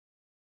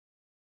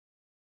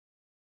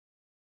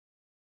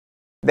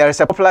There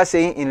is a popular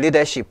saying in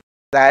leadership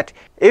that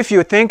if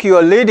you think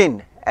you're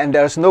leading and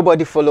there's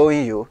nobody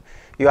following you,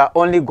 you are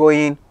only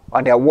going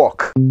on a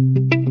walk.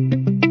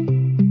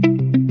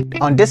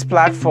 On this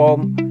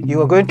platform, you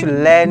are going to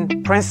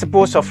learn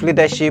principles of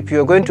leadership.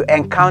 You are going to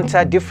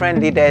encounter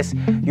different leaders.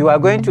 You are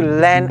going to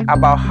learn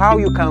about how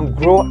you can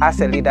grow as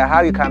a leader,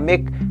 how you can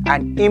make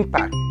an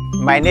impact.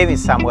 My name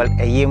is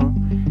𝙤𝙤𝙢𝙤,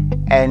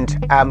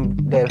 and I'm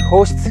the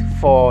host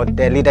for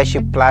the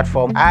leadership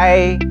platform.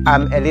 I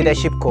am a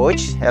leadership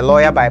coach, a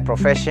lawyer by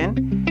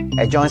profession,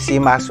 a John C.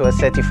 Maxwell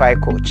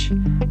certified coach.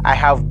 I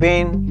have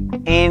been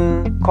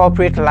in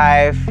corporate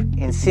life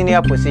in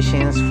senior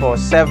positions for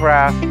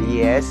several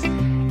years,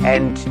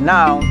 and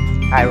now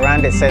I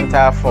run the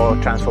Center for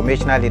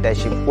Transformational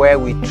Leadership, where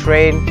we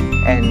train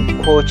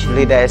and coach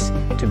leaders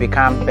to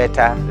become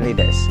better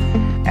leaders.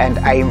 And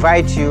I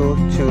invite you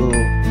to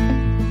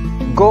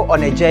go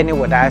on a journey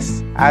with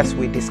us as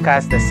we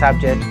discuss the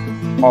subject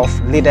of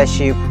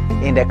leadership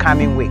in the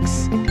coming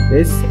weeks.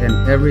 This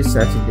and every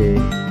Saturday,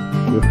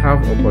 you have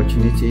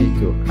opportunity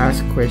to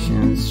ask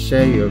questions,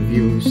 share your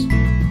views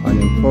on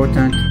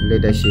important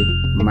leadership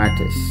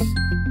matters.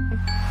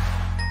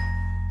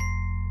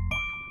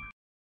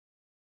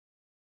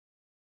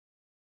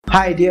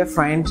 Hi dear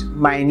friend,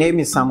 my name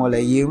is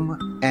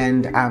𝙤𝙤𝙢𝙤,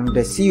 and I'm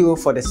the CEO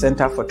for the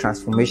Center for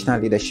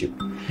Transformational Leadership.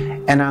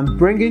 And I'm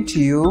bringing to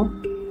you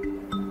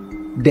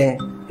the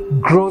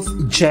growth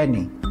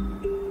journey.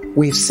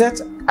 We've set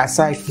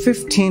aside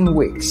 15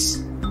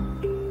 weeks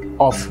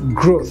of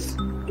growth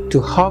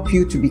to help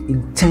you to be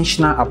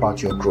intentional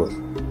about your growth.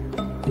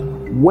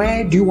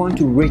 Where do you want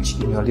to reach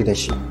in your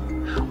leadership?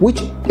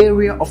 Which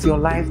area of your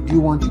life do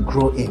you want to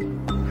grow in?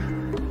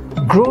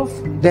 Growth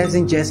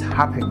doesn't just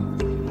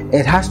happen.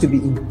 It has to be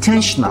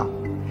intentional.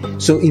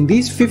 So in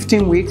these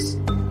 15 weeks,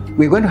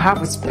 we're going to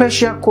have a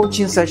special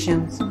coaching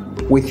sessions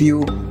with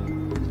you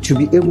to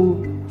be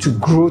able to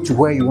grow to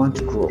where you want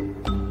to grow.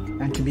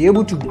 And to be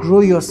able to grow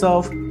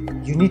yourself,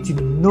 you need to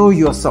know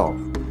yourself.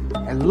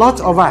 A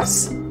lot of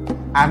us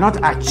are not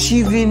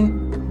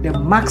achieving the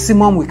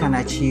maximum we can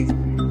achieve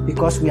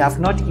because we have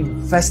not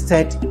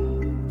invested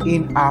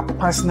in our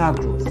personal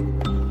growth.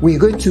 We're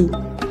going to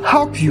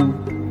help you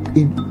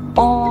in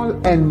all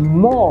and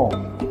more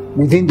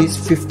within these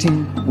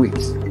 15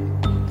 weeks.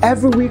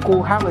 Every week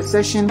we'll have a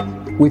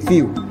session with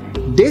you.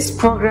 This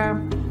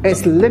program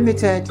is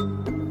limited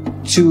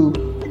to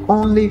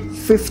only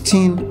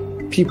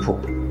 15 people.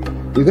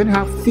 We're going to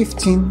have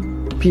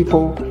 15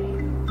 people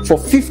for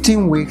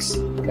 15 weeks,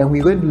 and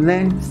we're going to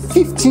learn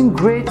 15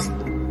 great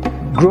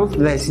growth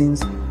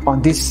lessons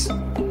on this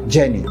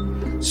journey.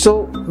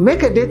 So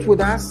make a date with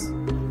us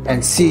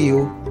and see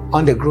you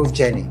on the growth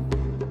journey.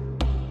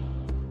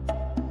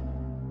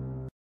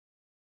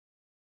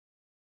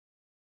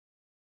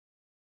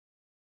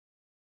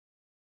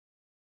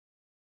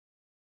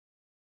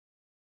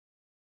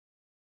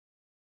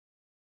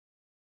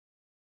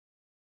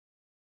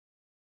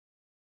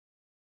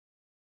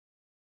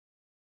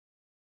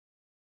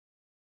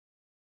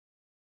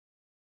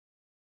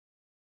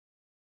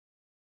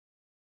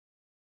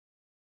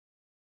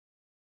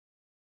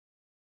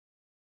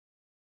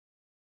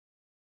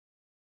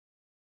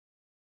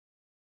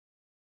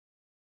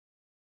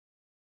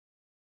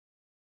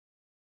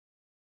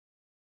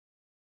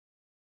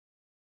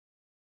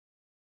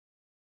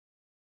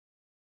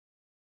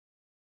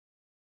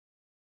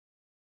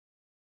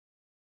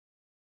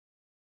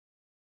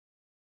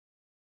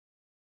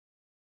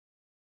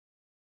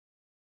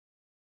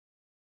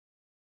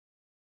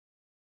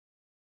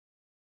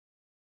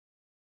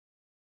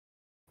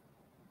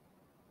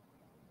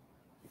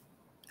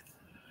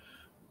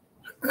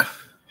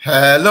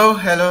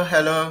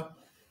 Hello.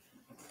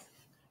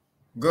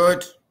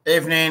 Good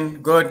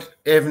evening,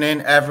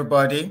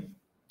 everybody.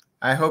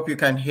 I hope you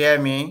can hear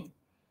me.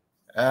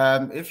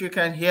 If you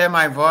can hear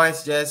my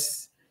voice,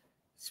 just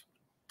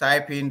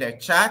type in the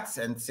chat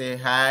and say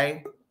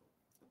hi.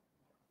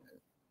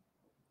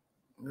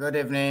 Good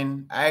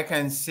evening. I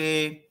can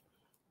see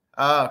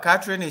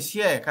Catherine is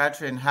here.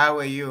 Catherine, how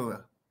are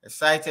you?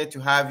 Excited to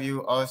have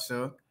you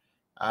also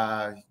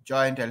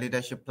join the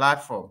leadership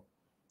platform.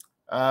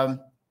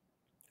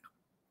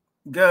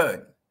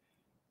 Good.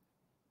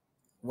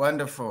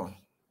 Wonderful.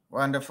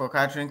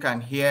 Catherine can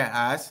hear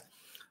us.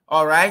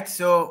 All right.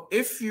 So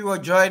if you are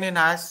joining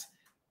us,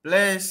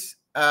 please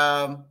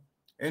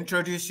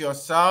introduce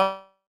yourself.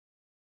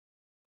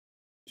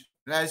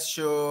 Let's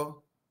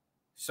show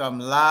some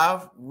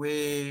love.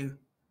 We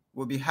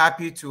will be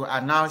happy to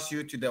announce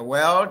you to the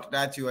world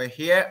that you are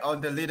here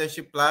on the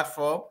leadership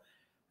platform.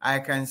 I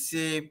can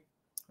see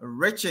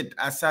Richard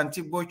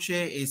Asante-Boche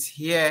is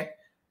here.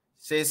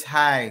 Says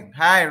hi.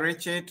 Hi,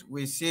 Richard.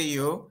 We see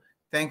you.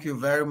 Thank you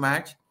very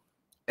much.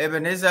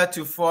 Ebenezer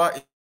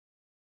Tufor.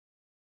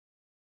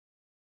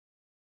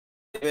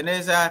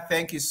 Ebenezer,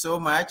 thank you so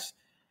much.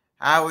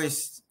 How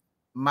is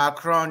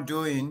Macron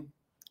doing?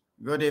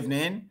 Good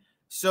evening.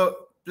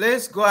 So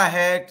please go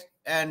ahead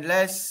and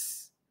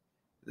let's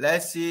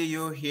see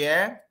you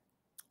here.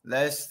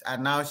 Let's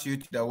announce you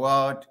to the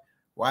world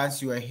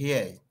once you are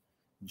here.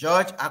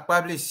 George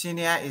Akpabli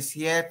Senior is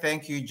here.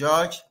 Thank you,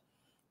 George.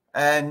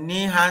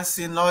 Ni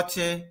Hansi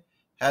Note,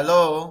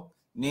 hello.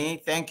 Ni,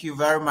 thank you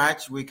very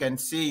much. We can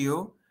see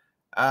you.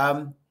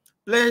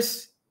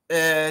 Please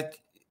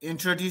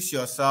introduce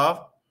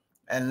yourself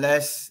and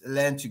let's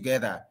learn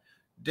together.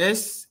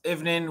 This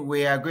evening,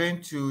 we are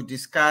going to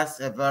discuss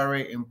a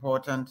very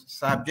important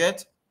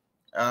subject,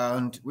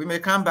 and we may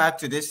come back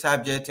to this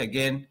subject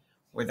again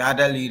with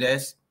other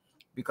leaders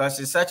because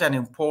it's such an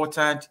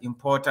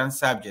important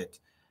subject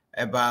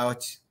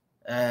about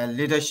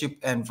leadership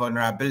and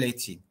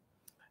vulnerability.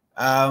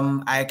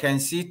 I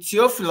can see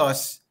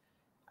Theophilus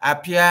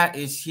Apia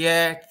is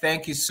here.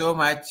 Thank you so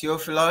much,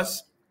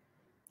 Theophilus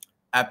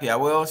Apia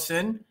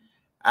Wilson.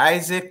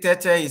 Isaac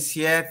Tete is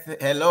here.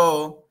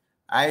 Hello,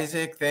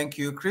 Isaac. Thank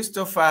you.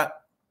 Christopher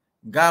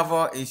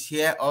Gavo is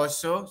here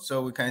also,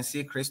 so we can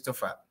see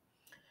Christopher.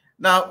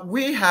 Now,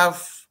 we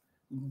have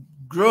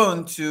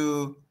grown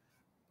to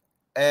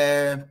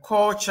a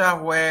culture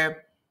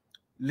where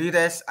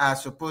leaders are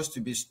supposed to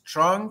be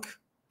strong.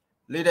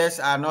 Leaders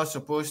are not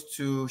supposed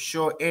to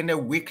show any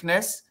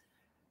weakness.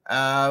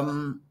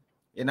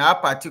 In our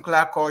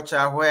particular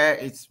culture where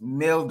it's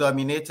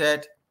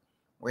male-dominated,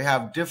 we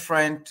have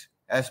different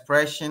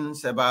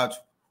expressions about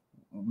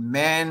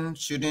men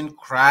shouldn't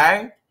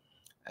cry.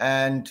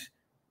 And,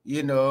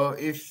 you know,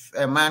 if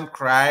a man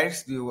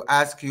cries, they will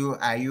ask you,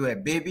 are you a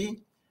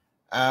baby?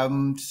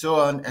 So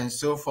on and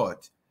so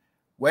forth.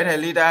 When a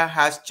leader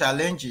has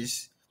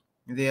challenges,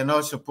 they are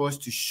not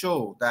supposed to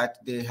show that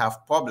they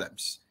have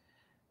problems.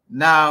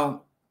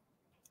 Now,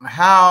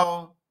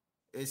 how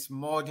is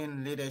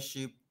modern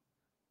leadership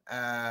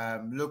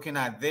looking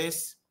at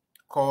this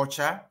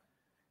culture?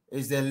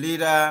 Is the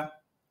leader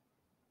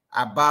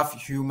above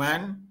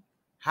human?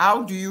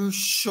 How do you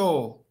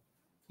show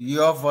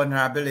your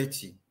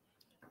vulnerability?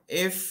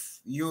 If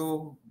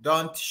you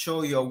don't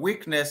show your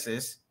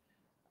weaknesses,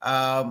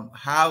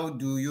 how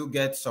do you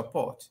get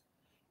support?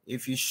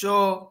 If you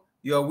show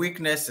your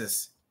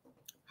weaknesses,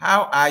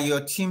 how are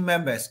your team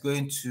members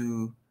going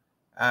to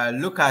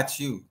look at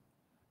you?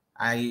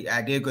 Are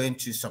they going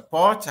to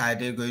support? Are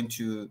they going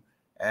to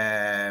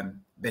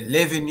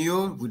believe in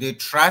you? Would they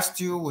trust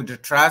you? Would the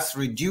trust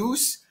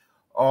reduce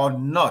or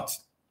not?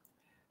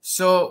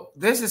 So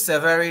this is a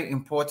very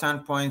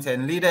important point,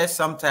 and leaders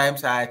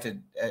sometimes are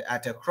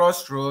at a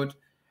crossroad,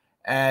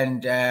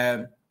 and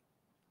they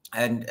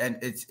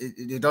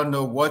don't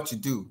know what to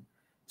do.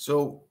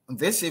 So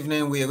this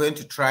evening we are going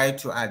to try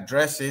to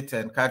address it,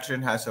 and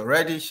Catherine has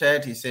already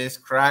shared. He says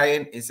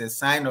crying is a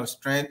sign of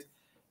strength,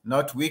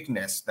 not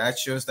weakness. That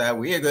shows that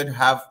we are going to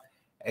have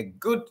a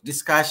good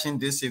discussion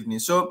this evening.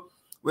 So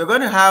we're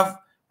going to have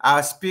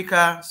our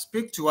speaker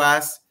speak to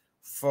us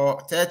for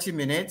 30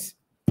 minutes,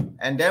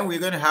 and then we're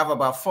going to have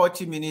about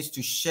 40 minutes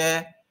to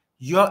share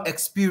your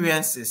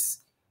experiences,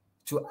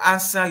 to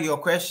answer your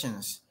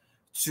questions,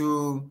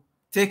 to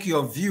take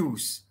your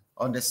views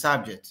on the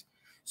subject.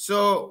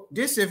 So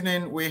this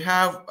evening we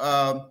have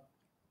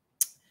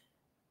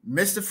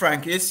Mr.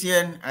 Frank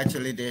Essien.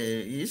 Actually,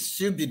 he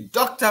should be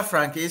Dr.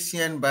 Frank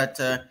Essien, but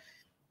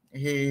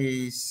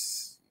he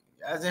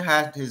hasn't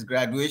had his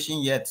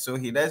graduation yet, so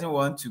he doesn't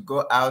want to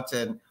go out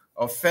and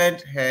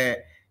offend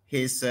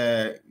his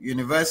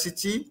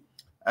university,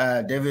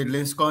 David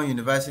Linscomb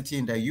University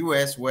in the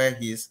US, where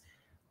he's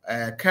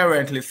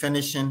currently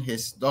finishing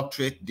his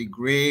doctorate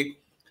degree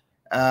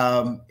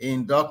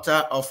in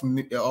Doctor of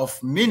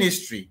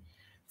Ministry.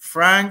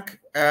 Frank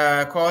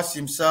calls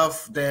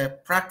himself the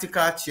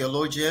practical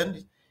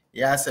theologian.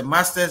 He has a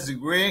master's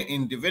degree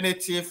in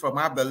divinity from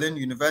Berlin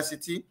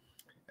University,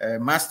 a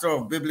Master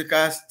of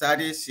Biblical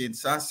Studies in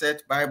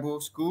Sunset Bible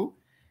School.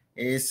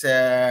 He's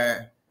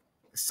a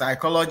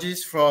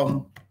psychologist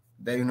from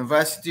the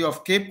University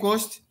of Cape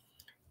Coast,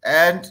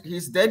 and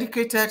he's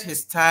dedicated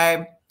his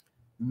time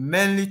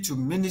mainly to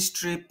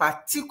ministry,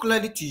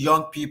 particularly to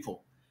young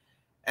people.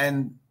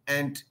 And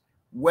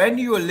when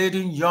you are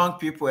leading young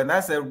people, and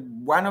that's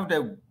one of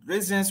the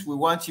reasons we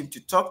want him to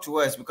talk to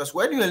us, because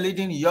when you are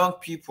leading young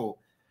people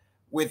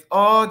with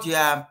all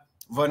their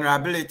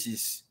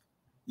vulnerabilities,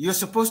 you're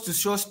supposed to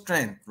show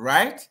strength,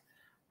 right?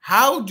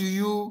 How do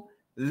you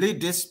lead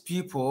these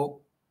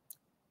people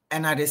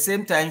and at the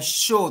same time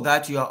show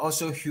that you are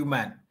also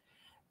human?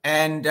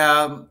 And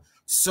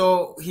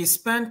so he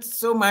spent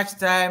so much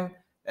time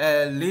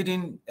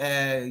leading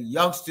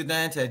young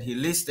students, and he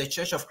leads the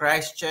Church of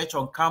Christ Church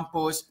on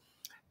campus.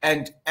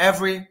 And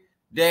every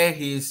day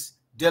he's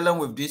dealing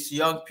with these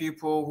young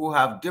people who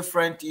have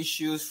different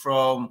issues,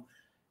 from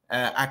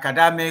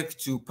academic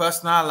to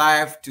personal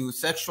life to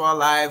sexual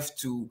life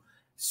to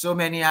so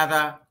many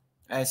other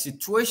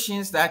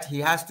situations that he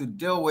has to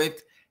deal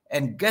with,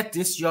 and get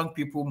these young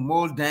people,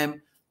 mold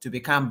them to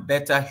become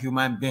better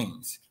human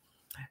beings.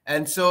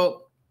 And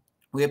so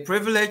we're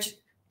privileged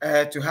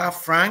to have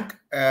Frank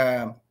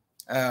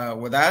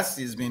with us.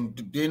 He's been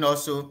doing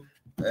also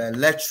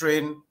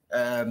lecturing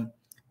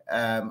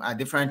at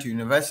different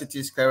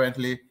universities,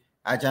 currently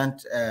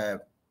adjunct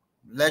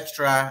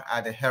lecturer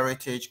at the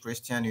Heritage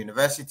Christian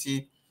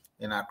University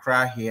in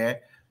Accra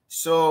here.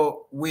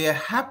 So we are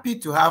happy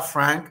to have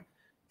Frank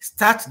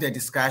start the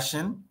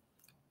discussion,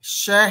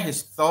 share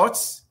his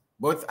thoughts,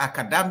 both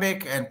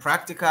academic and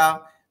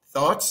practical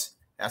thoughts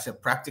as a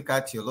practical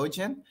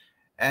theologian,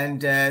 and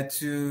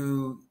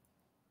to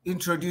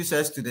introduce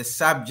us to the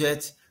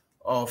subject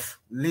of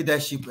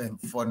leadership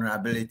and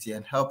vulnerability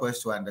and help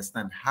us to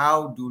understand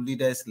how do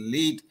leaders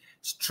lead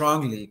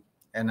strongly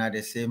and at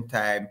the same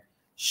time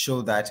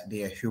show that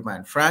they are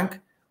human. Frank,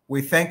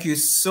 we thank you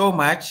so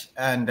much.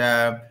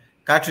 And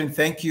Catherine,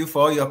 thank you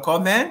for all your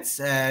comments.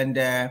 And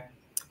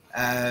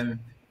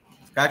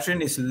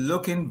Catherine is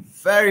looking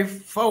very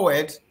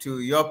forward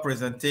to your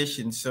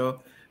presentation. So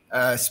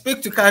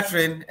speak to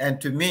Catherine and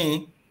to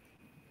me.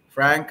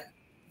 Frank,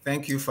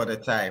 thank you for the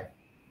time.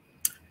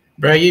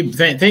 Brahim,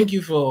 thank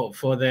you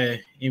for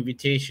the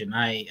invitation.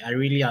 I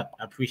really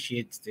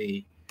appreciate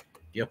the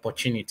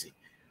opportunity.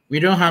 We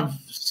don't have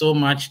so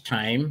much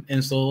time,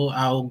 and so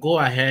I'll go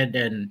ahead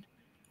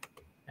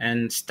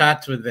and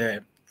start with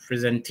the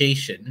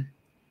presentation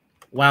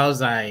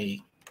whilst I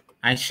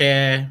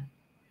share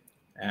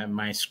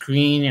my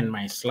screen and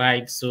my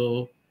slides,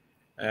 so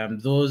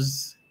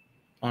those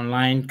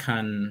online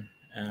can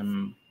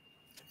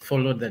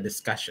follow the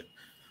discussion.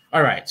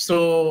 All right,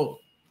 so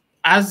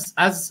as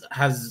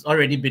has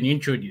already been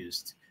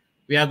introduced,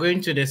 we are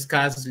going to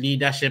discuss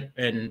leadership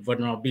and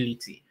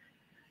vulnerability.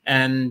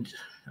 And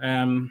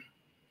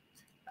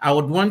I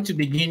would want to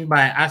begin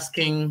by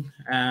asking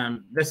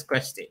this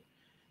question.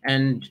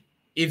 And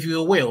if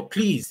you will,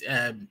 please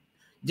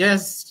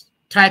just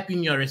type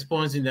in your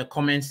response in the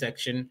comment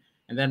section,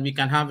 and then we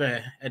can have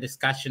a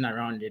discussion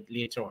around it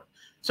later on.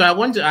 So I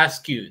want to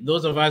ask you,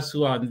 those of us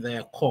who are on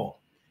the call,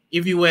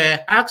 if you were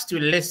asked to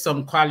list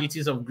some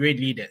qualities of great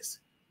leaders,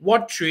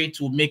 what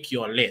traits will make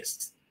your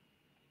list?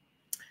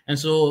 And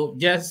so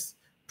just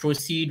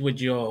proceed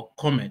with your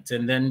comments,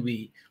 and then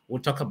we will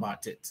talk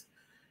about it.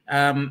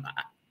 I've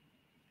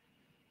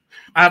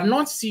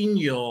not seen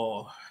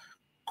your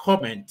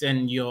comment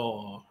and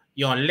your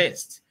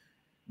list,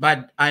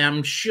 but I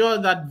am sure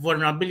that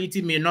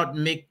vulnerability may not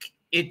make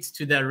it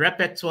to the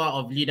repertoire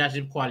of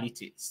leadership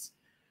qualities.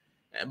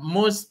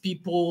 Most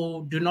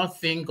people do not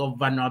think of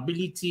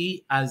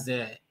vulnerability as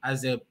a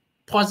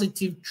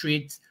positive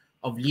trait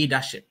of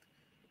leadership.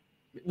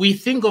 We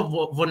think of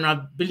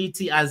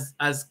vulnerability as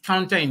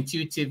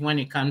counterintuitive when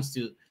it comes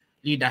to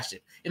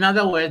leadership. In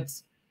other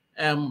words,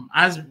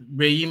 as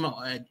Brahim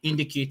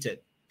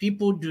indicated,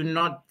 people do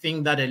not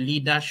think that a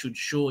leader should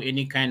show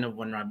any kind of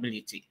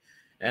vulnerability.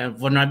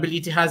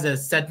 Vulnerability has a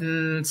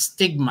certain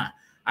stigma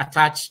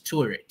attached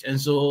to it,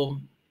 and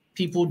so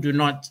people do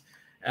not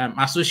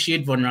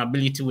associate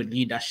vulnerability with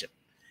leadership.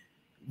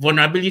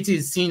 Vulnerability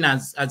is seen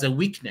as a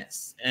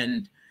weakness,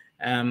 and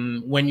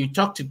when you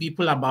talk to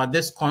people about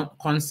this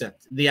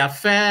concept, their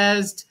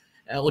first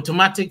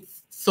automatic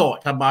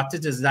thought about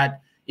it is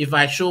that if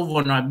I show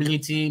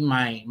vulnerability,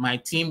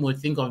 my team will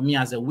think of me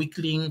as a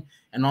weakling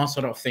and all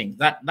sort of things.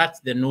 That's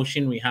the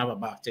notion we have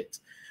about it.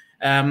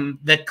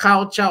 The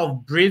culture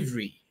of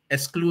bravery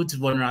excludes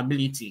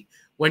vulnerability.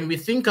 When we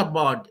think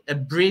about a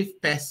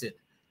brave person,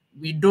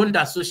 we don't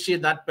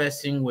associate that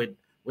person with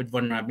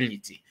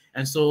vulnerability.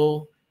 And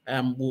so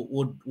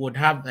would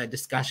have a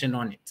discussion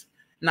on it.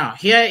 Now,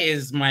 here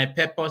is my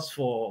purpose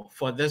for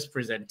this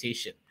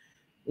presentation.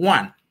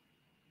 One,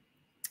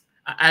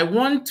 I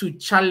want to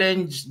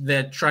challenge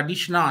the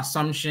traditional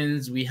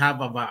assumptions we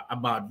have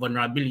about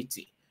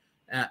vulnerability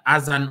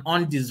as an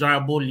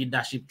undesirable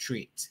leadership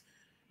trait.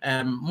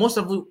 Most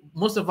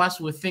of us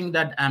will think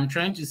that I'm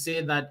trying to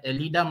say that a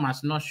leader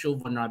must not show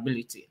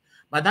vulnerability,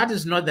 but that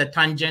is not the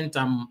tangent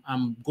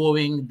I'm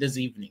going this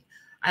evening.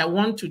 I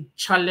want to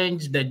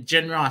challenge the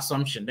general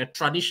assumption, the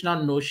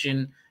traditional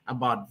notion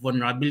about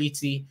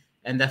vulnerability,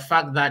 and the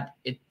fact that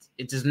it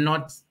is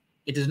not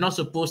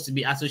supposed to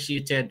be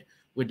associated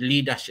with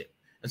leadership.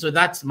 And so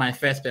that's my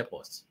first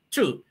purpose.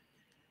 Two,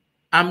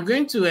 I'm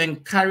going to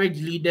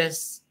encourage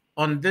leaders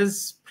on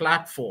this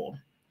platform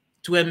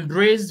to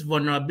embrace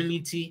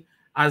vulnerability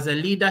as a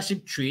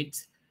leadership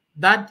trait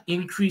that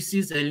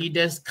increases a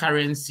leader's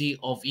currency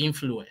of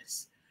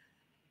influence.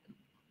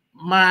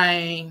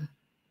 My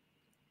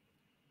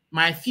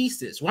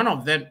thesis, one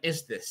of them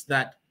is this,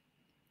 that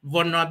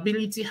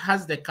vulnerability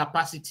has the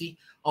capacity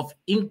of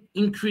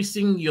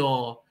increasing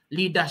your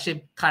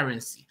leadership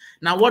currency.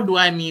 Now, what do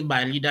I mean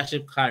by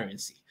leadership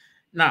currency?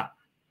 Now,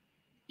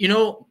 you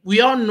know, we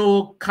all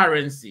know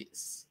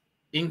currencies.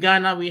 In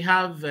Ghana, we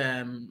have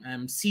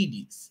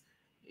cedis.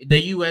 The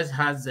US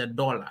has a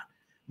dollar.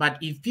 But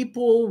if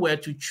people were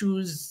to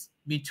choose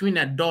between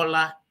a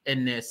dollar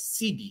and a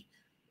cedi,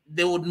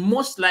 they would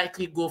most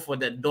likely go for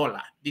the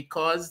dollar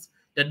because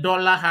the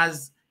dollar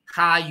has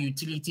high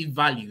utility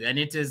value, and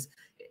it is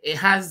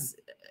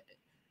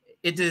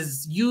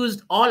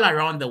used all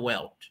around the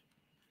world.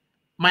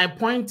 My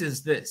point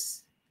is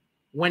this: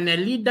 when a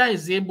leader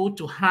is able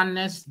to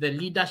harness the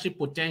leadership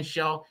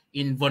potential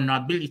in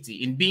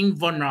vulnerability, in being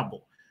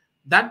vulnerable,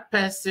 that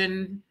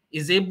person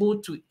is able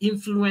to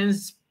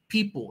influence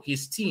people,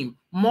 his team,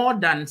 more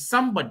than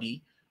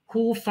somebody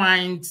who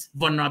finds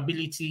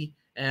vulnerability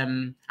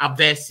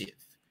aversive.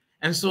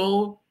 And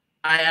so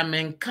I am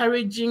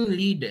encouraging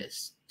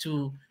leaders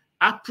to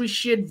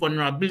appreciate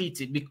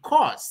vulnerability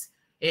because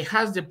it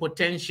has the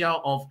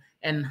potential of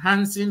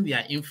enhancing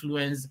their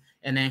influence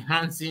and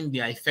enhancing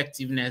their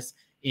effectiveness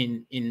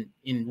in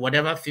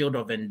whatever field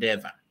of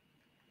endeavor.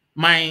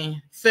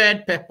 My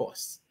third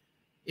purpose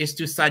is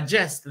to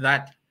suggest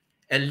that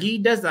a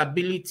leader's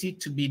ability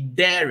to be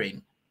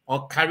daring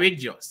or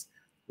courageous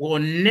will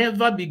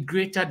never be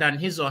greater than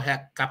his or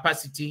her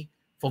capacity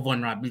for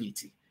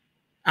vulnerability.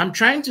 I'm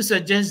trying to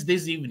suggest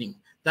this evening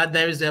that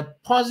there is a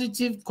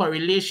positive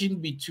correlation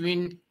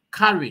between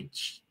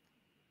courage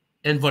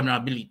and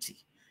vulnerability,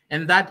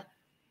 and that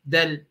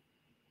the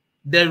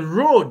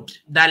road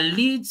that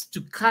leads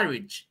to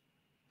courage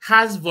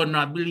has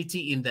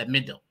vulnerability in the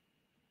middle.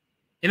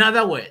 In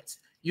other words,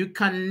 you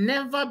can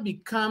never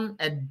become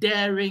a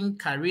daring,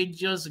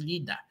 courageous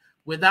leader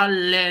without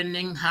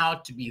learning how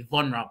to be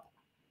vulnerable.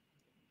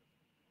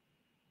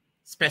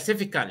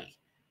 Specifically,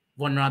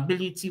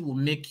 vulnerability will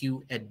make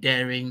you a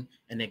daring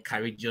and a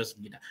courageous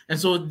leader. And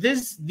so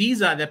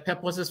these are the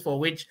purposes for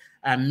which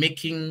I'm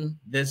making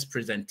this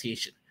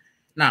presentation.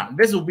 Now,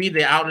 this will be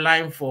the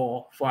outline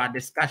for our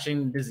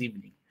discussion this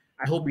evening.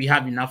 I hope we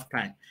have enough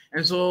time.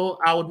 And so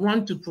I would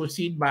want to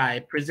proceed by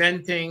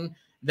presenting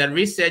the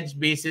research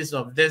basis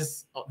of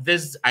this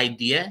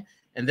idea,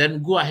 and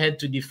then go ahead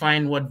to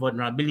define what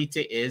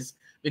vulnerability is,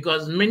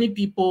 because many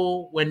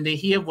people, when they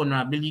hear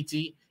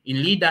vulnerability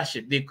in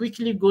leadership, they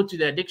quickly go to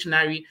the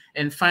dictionary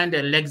and find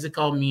a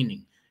lexical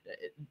meaning.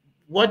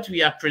 What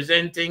we are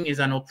presenting is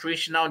an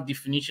operational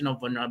definition of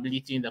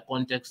vulnerability in the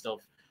context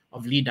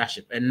of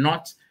leadership, and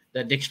not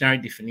the dictionary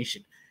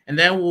definition. And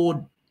then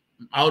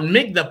I would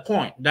make the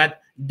point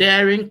that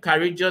daring,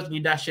 courageous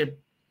leadership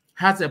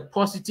has a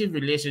positive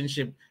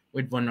relationship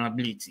with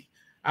vulnerability.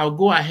 I'll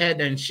go ahead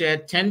and share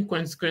 10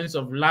 consequences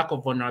of lack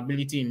of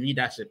vulnerability in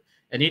leadership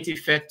and its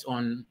effect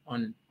on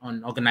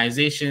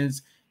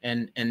organizations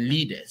and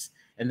leaders.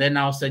 And then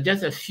I'll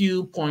suggest a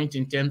few points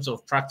in terms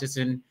of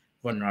practicing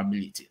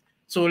vulnerability.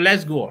 So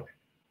let's go on.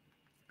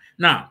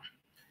 Now,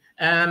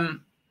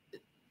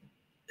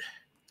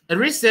 a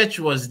research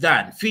was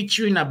done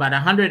featuring about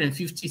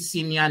 150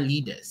 senior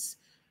leaders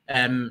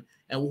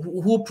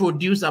who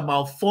produced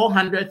about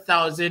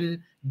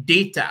 400,000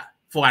 data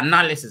for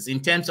analysis in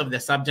terms of the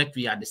subject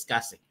we are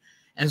discussing.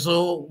 And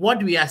so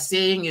what we are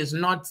saying is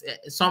not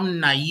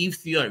some naive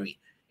theory.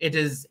 It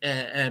is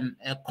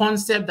a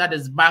concept that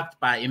is backed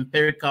by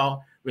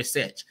empirical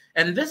research.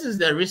 And this is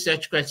the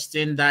research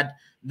question that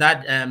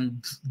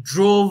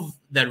drove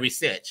the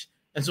research.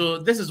 And so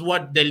this is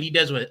what the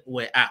leaders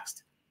were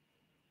asked.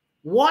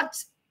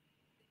 What,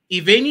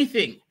 if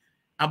anything,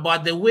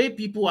 about the way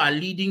people are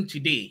leading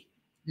today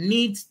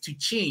needs to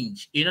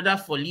change in order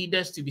for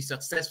leaders to be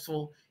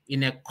successful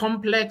in a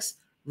complex,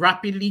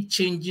 rapidly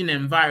changing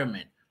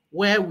environment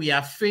where we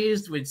are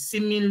faced with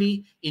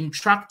seemingly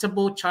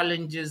intractable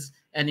challenges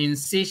and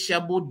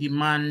insatiable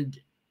demand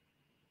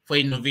for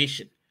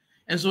innovation?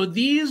 And so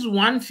these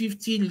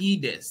 150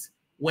 leaders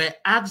were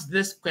asked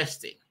this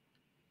question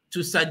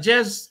to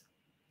suggest,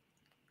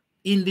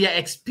 in their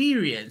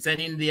experience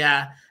and in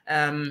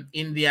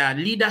their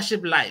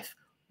leadership life,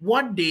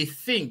 what they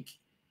think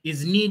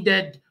is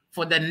needed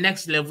for the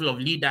next level of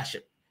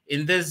leadership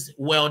in this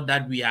world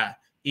that we are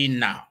in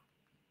now.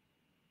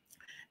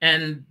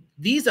 And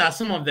these are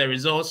some of the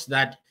results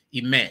that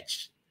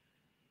emerged.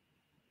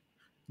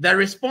 The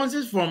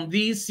responses from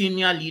these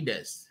senior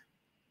leaders,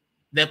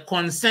 the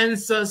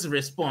consensus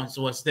response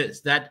was this: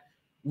 that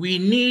we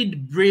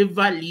need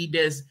braver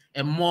leaders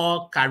and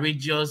more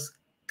courageous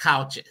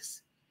cultures.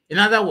 In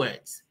other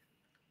words,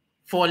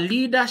 for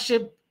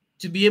leadership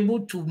to be able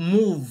to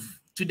move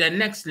to the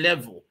next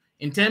level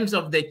in terms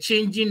of the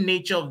changing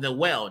nature of the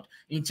world,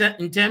 in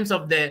terms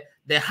of the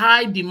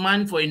high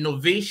demand for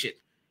innovation,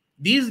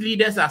 these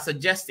leaders are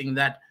suggesting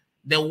that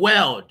the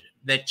world,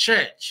 the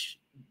church,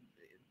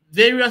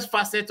 various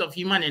facets of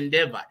human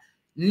endeavor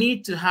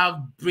need to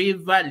have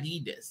braver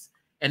leaders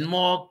and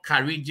more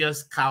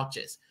courageous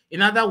cultures.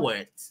 In other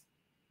words,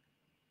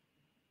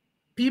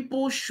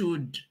 people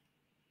should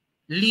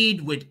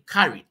lead with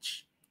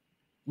courage.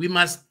 We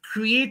must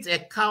create a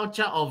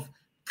culture of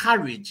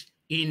courage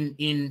in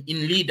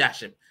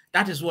leadership.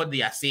 That is what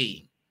they are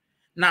saying.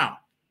 Now,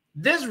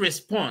 this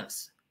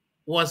response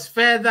was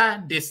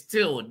further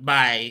distilled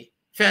by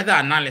further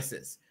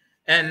analysis.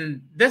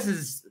 And this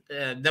is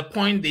the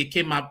point they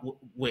came up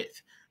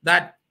with,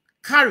 that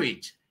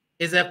courage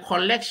is a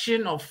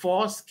collection of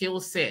 4 skill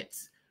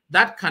sets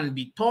that can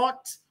be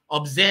taught,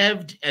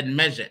 observed, and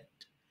measured.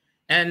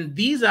 And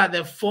these are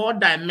the 4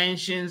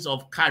 dimensions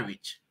of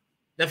courage.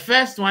 The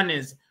first one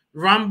is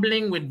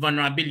rambling with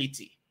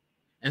vulnerability.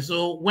 And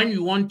so when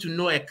you want to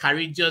know a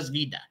courageous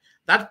leader,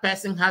 that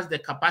person has the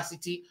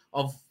capacity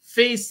of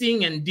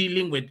facing and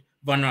dealing with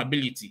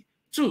vulnerability.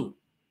 2,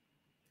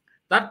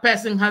 that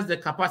person has the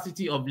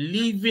capacity of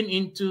living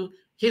into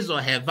his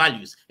or her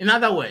values. In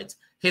other words,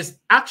 his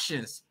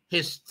actions,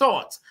 his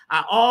thoughts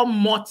are all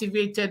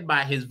motivated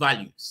by his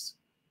values.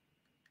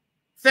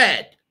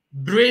 3rd,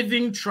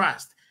 braving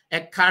trust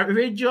A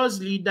courageous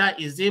leader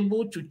is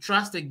able to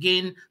trust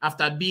again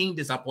after being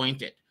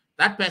disappointed.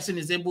 That person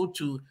is able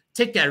to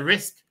take a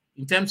risk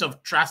in terms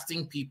of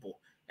trusting people.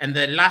 And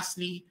then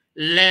lastly,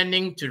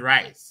 learning to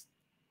rise.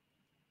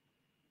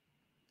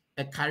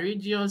 A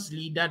courageous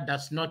leader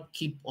does not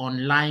keep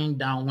on lying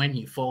down when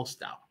he falls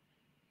down.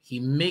 He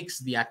makes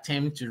the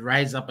attempt to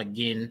rise up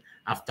again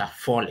after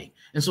falling.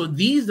 And so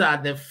these are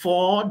the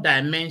 4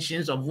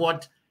 dimensions of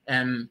what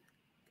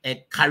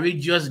a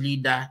courageous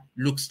leader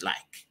looks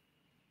like.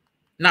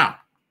 Now,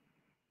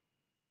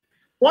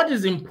 what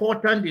is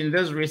important in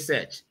this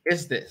research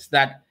is this,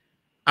 that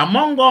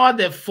among all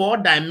the 4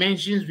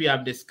 dimensions we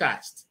have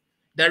discussed,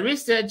 the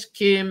research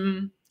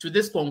came to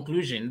this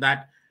conclusion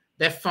that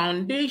the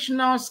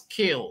foundational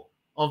skill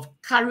of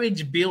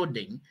courage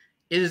building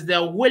is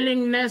the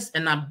willingness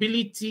and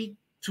ability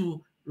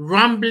to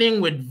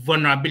rambling with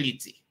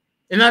vulnerability.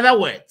 In other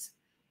words,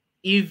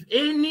 if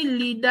any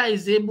leader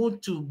is able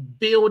to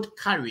build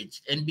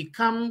courage and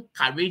become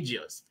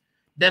courageous,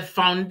 the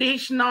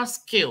foundational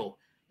skill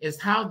is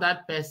how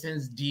that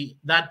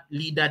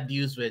leader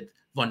deals with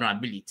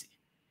vulnerability.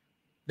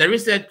 The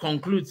research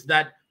concludes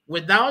that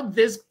without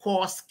this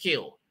core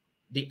skill,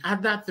 the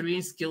other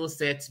 3 skill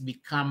sets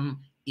become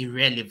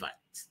irrelevant.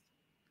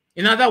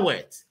 In other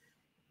words,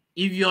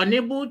 if you're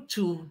unable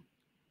to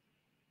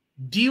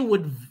deal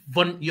with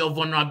your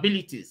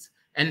vulnerabilities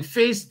and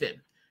face them,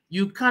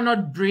 you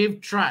cannot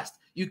brave trust.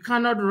 You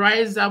cannot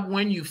rise up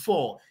when you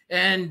fall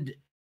and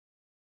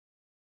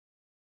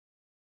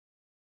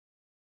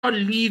not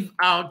leave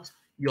out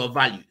your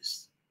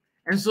values.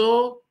 And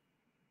so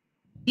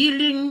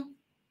dealing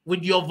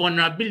with your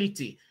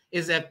vulnerability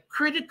is a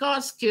critical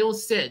skill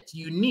set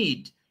you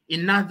need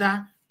in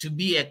order to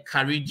be a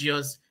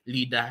courageous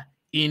leader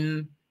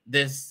in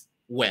this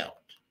world.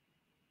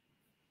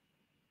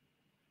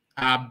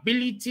 Our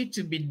ability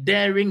to be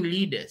daring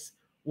leaders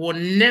will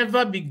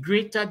never be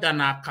greater than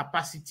our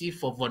capacity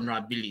for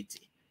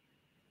vulnerability.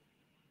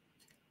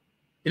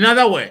 In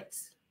other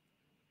words,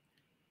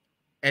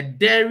 a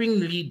daring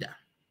leader,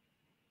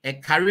 a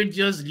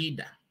courageous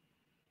leader,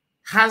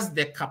 has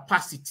the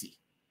capacity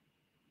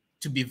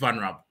to be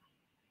vulnerable.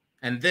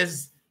 And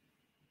this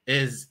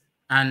is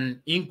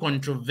an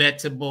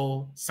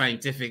incontrovertible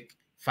scientific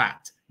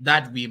fact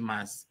that we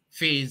must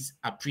face,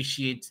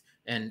 appreciate,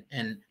 and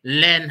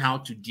learn how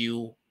to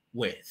deal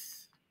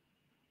with.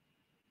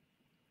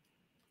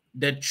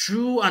 The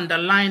true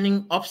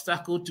underlying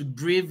obstacle to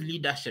brave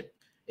leadership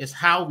is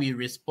how we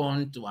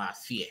respond to our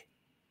fear.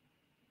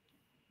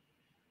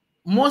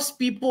 Most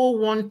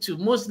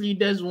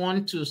leaders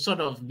want to sort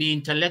of be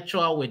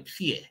intellectual with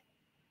fear.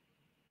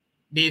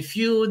 They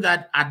feel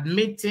that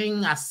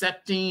admitting,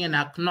 accepting, and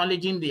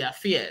acknowledging their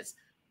fears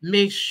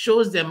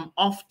shows them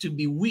off to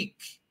be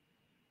weak.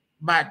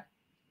 But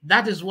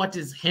that is what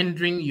is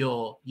hindering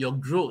your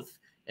growth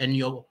and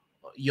your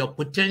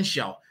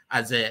potential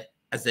as a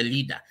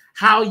leader,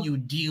 how you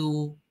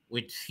deal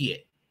with fear.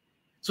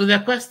 So the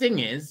question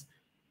is,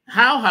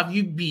 how have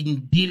you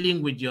been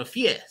dealing with your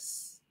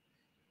fears?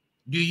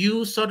 Do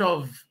you sort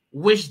of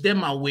wish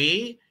them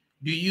away?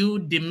 Do you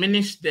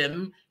diminish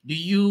them? Do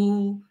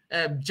you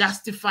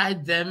justify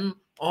them?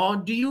 Or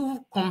do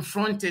you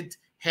confront it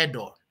head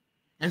on?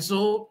 And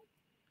so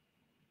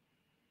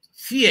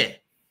fear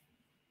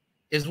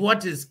is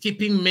what is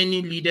keeping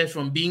many leaders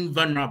from being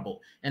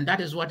vulnerable. And that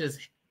is what is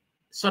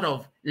sort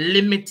of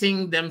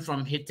limiting them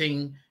from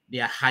hitting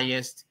their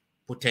highest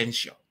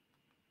potential.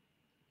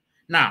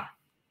 Now,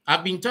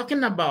 I've been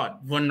talking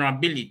about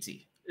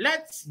vulnerability.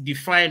 Let's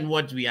define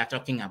what we are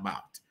talking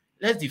about.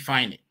 Let's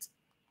define it.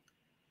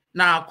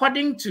 Now,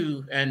 according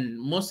to, and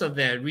most of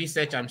the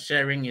research I'm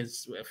sharing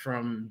is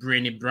from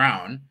Brené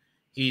Brown.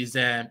 He's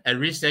a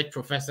research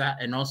professor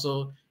and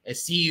also a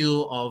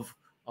CEO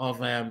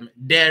of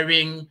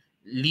Daring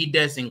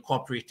Leaders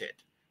Incorporated.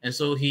 And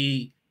so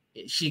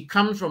she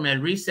comes from a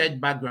research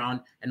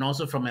background and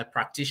also from a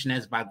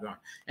practitioner's background.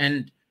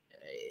 And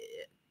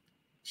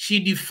she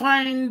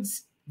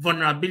defines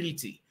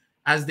vulnerability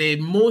as the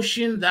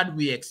emotion that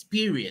we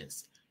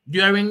experience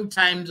during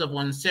times of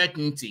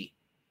uncertainty,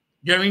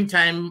 during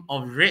time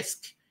of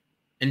risk,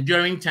 and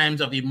during times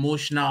of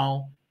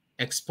emotional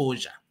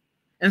exposure.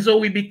 And so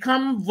we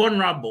become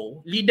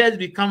vulnerable, leaders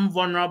become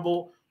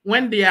vulnerable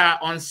when they are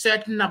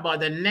uncertain about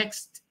the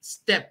next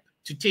step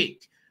to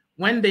take,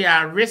 when there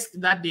are risks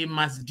that they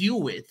must deal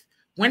with,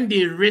 when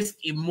they risk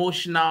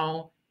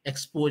emotional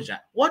exposure.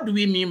 What do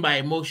we mean by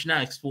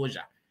emotional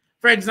exposure?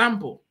 For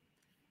example,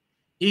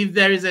 if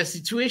there is a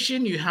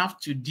situation you have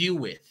to deal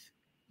with,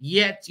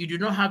 yet you do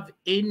not have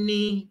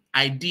any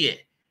idea,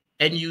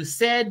 and you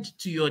said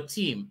to your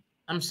team,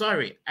 I'm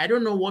sorry, I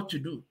don't know what to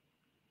do.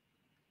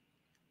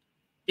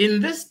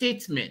 In this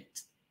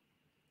statement,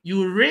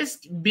 you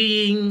risk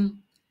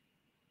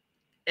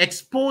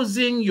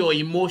exposing your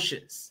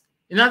emotions.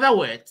 In other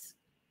words,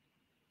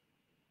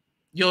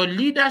 your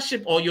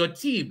leadership or your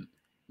team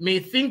may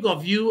think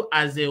of you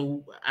as a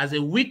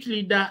weak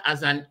leader,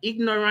 as an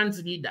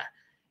ignorant leader.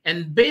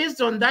 And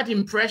based on that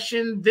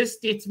impression, this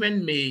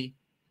statement may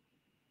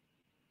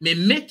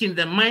make in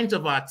the minds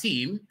of our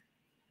team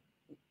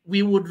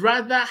we would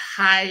rather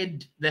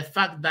hide the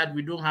fact that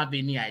we don't have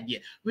any idea.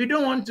 We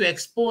don't want to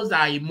expose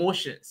our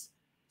emotions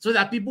so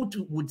that people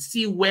would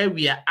see where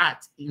we are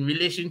at in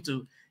relation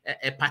to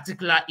a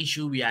particular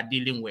issue we are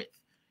dealing with.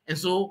 And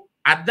so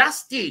at that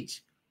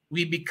stage,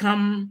 we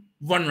become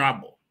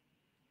vulnerable.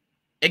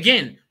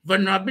 Again,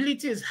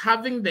 vulnerability is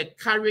having the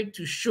courage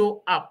to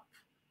show up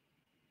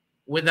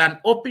with an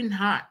open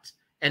heart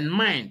and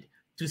mind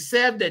to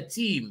serve the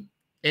team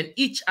and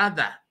each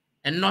other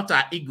and not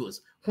our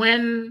egos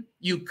when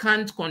you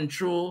can't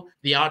control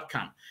the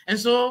outcome. And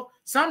so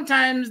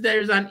sometimes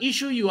there is an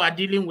issue you are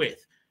dealing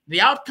with.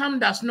 The outcome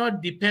does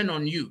not depend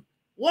on you.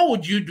 What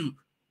would you do?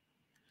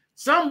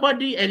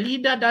 Somebody, a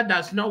leader that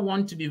does not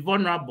want to be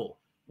vulnerable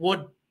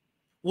would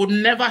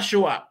never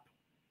show up,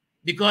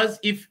 because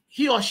if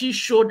he or she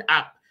showed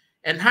up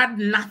and had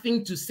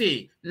nothing to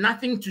say,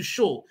 nothing to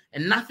show,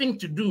 and nothing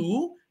to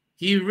do,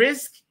 he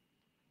risks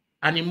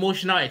an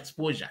emotional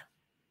exposure.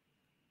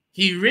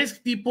 He risks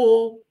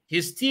people,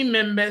 his team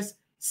members,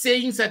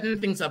 saying certain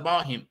things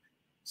about him.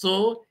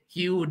 So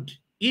he would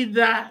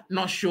either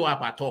not show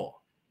up at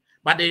all.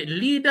 But a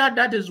leader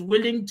that is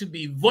willing to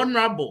be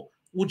vulnerable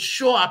would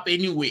show up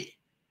anyway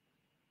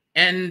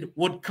and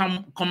would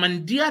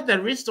commandeer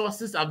the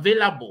resources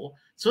available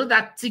so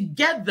that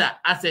together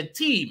as a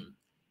team,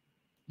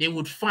 they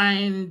would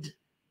find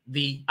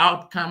the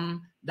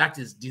outcome that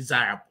is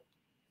desirable.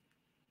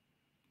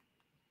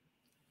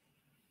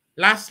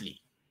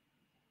 Lastly,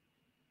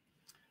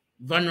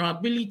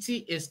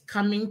 vulnerability is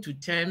coming to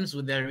terms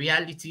with the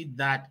reality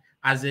that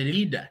as a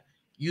leader,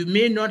 you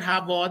may not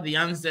have all the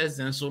answers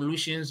and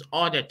solutions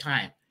all the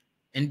time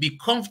and be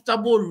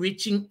comfortable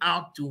reaching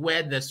out to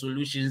where the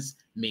solutions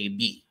may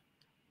be.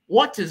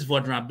 What is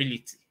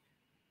vulnerability?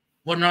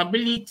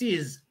 Vulnerability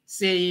is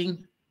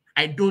saying,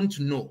 I don't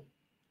know,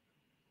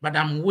 but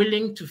I'm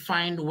willing to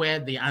find where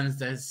the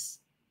answers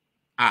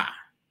are.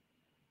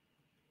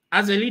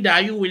 As a leader,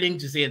 are you willing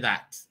to say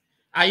that?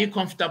 Are you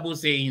comfortable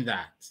saying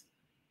that?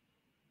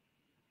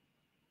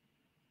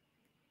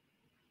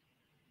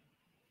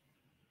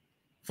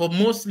 For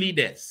most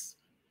leaders,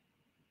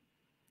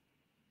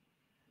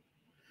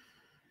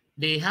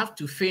 they have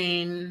to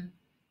feign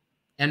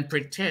and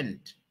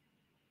pretend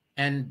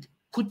and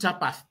put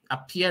up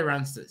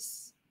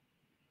appearances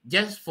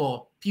just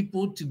for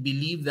people to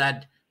believe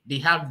that they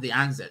have the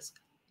answers,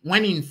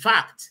 when in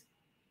fact,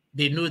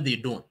 they know they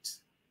don't.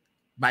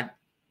 But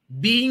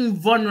being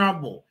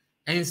vulnerable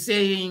and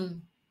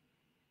saying,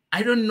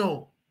 I don't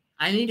know,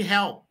 I need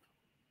help.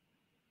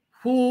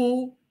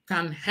 Who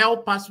can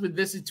help us with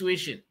this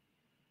situation?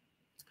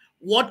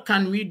 What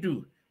can we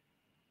do?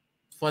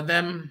 For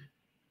them,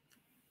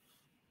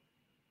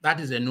 that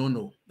is a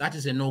no-no. That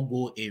is a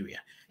no-go area.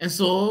 And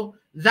so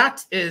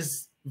that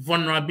is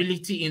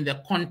vulnerability in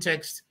the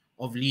context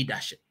of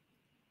leadership.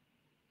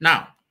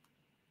 Now,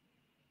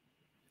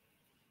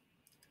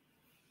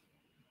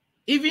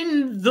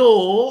 even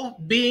though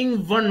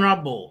being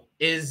vulnerable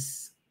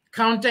is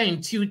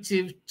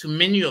counterintuitive to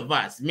many of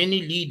us,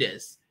 many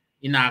leaders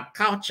in our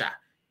culture,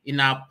 in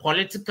our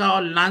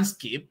political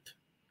landscape,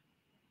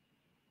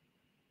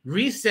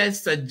 research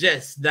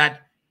suggests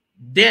that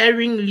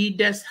daring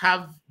leaders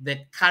have the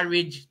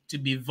courage to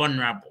be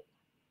vulnerable.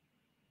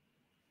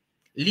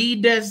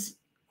 Leaders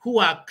who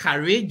are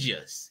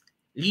courageous,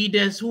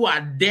 leaders who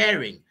are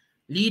daring,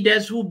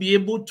 leaders who will be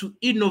able to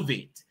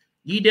innovate,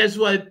 leaders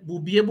who will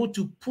be able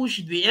to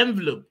push the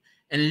envelope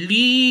and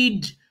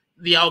lead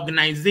their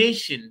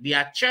organization,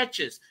 their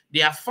churches,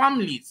 their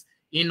families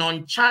in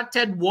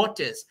uncharted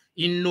waters,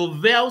 in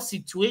novel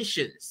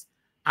situations,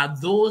 are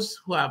those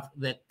who have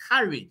the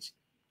courage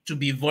to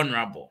be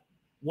vulnerable.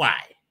 Why?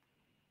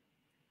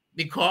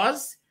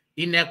 Because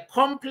in a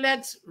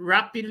complex,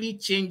 rapidly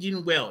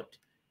changing world,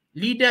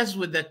 leaders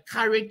with the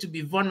courage to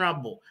be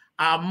vulnerable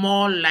are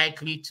more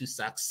likely to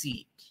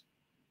succeed.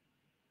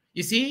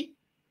 You see,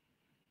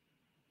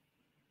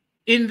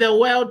 in the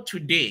world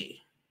today,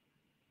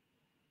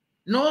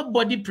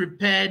 nobody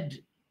prepared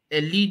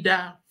a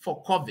leader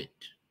for COVID.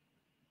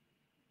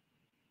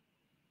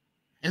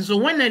 And so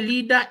when a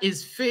leader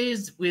is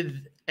faced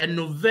with a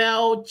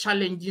novel,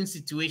 challenging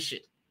situation,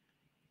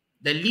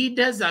 the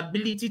leader's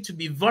ability to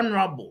be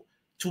vulnerable,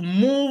 to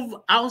move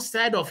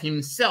outside of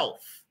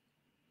himself,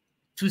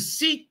 to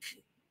seek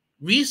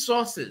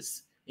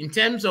resources in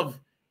terms of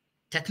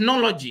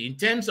technology, in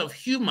terms of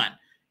human,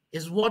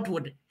 is what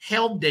would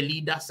help the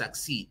leader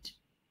succeed.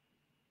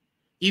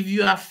 If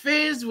you are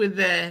faced with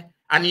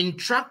an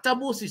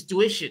intractable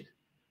situation,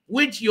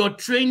 which your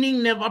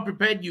training never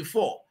prepared you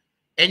for,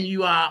 and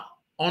you are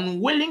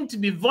unwilling to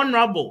be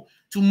vulnerable,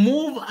 to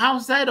move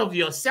outside of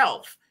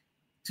yourself,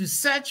 to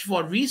search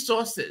for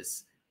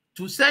resources,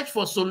 to search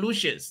for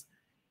solutions,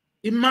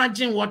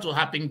 imagine what will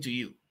happen to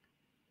you.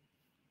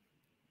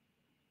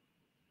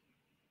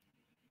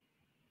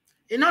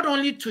 And not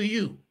only to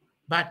you,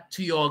 but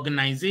to your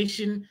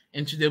organization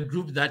and to the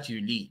group that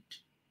you lead.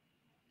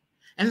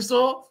 And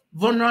so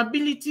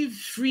vulnerability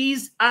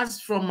frees us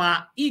from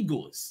our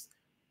egos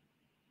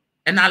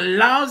and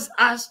allows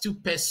us to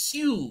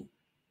pursue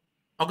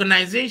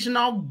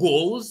organizational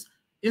goals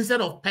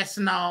instead of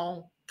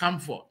personal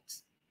comfort.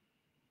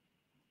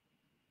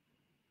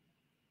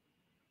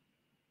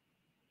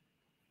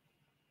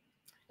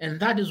 And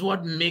that is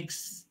what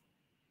makes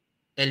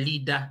a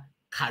leader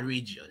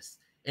courageous.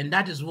 And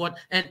that is what,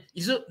 and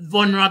so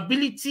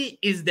vulnerability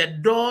is the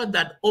door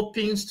that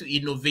opens to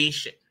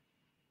innovation,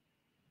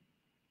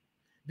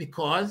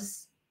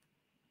 because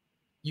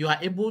you are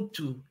able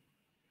to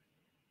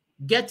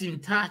get in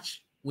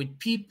touch with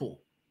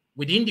people,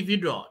 with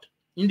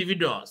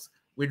individuals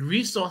with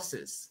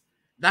resources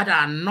that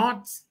are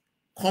not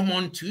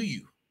common to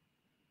you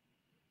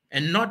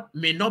and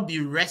may not be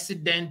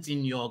resident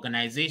in your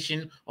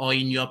organization or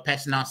in your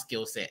personal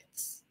skill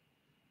sets.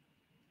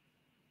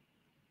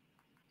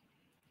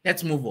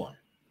 Let's move on.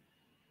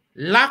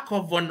 Lack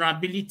of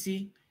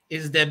vulnerability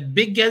is the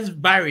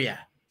biggest barrier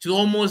to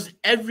almost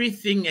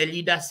everything a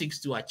leader seeks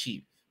to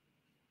achieve.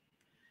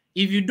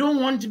 If you don't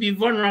want to be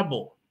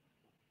vulnerable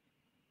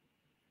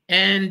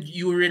and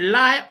you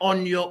rely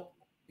on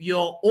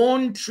your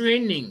own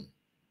training,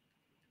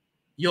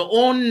 your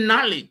own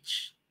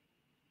knowledge,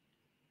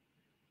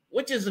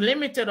 which is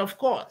limited, of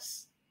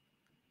course,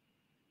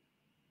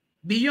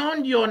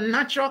 beyond your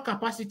natural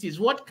capacities,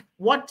 what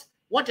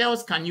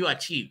else can you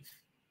achieve?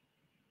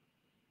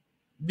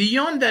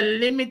 Beyond the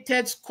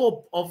limited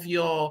scope of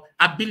your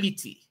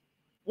ability,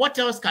 what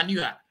else can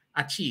you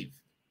achieve?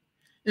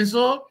 And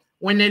so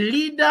when a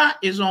leader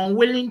is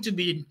unwilling to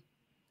be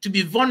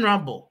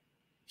vulnerable,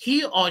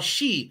 he or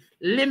she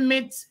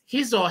limits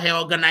his or her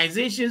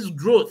organization's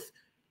growth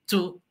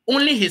to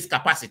only his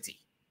capacity.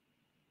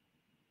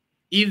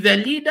 If the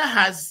leader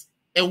has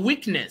a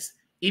weakness,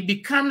 it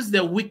becomes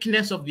the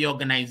weakness of the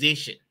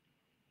organization.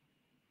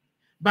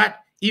 But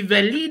if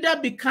a leader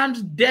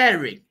becomes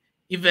daring,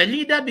 if a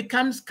leader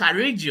becomes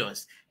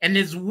courageous and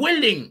is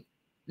willing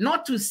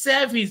not to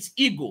serve his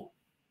ego,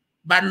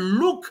 but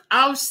look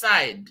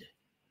outside,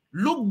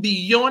 look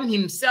beyond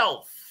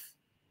himself,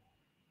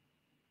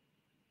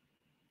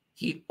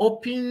 he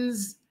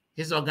opens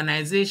his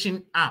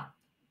organization up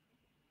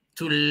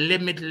to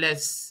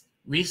limitless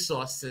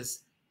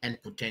resources and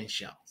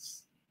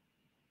potentials.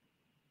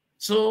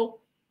 So,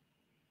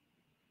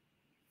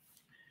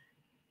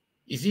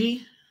 you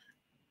see,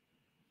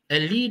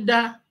 a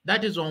leader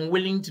that is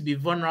unwilling to be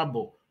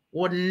vulnerable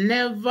would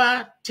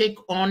never take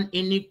on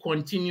any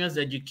continuous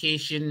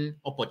education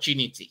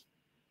opportunity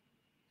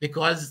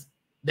because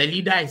the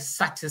leader is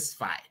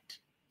satisfied.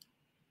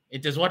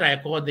 It is what I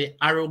call the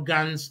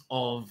arrogance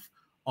of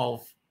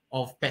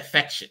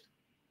perfection,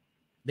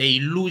 the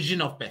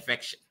illusion of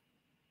perfection.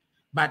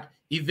 But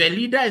if a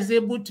leader is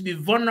able to be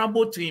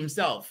vulnerable to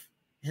himself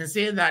and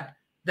say that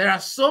there are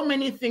so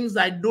many things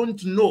I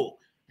don't know,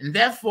 and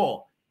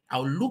therefore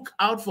I'll look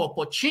out for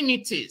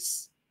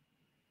opportunities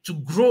to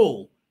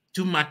grow,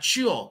 to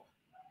mature,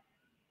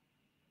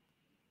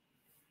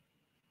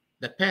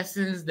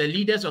 the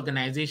leader's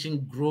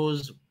organization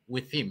grows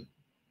with him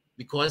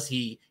because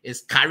he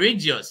is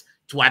courageous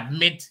to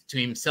admit to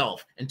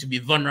himself and to be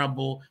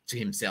vulnerable to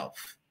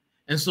himself.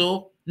 And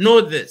so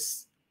know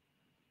this,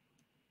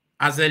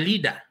 as a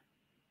leader,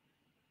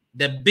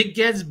 the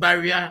biggest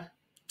barrier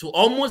to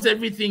almost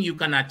everything you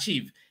can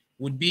achieve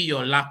would be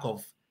your lack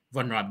of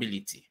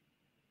vulnerability.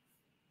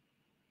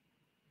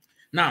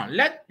 Now,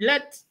 let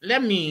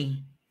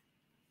me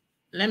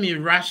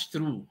rush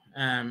through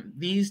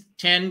these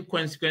 10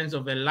 consequences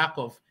of a lack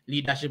of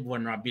leadership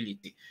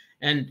vulnerability.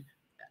 And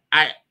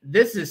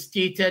this is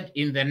stated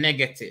in the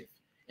negative.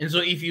 And so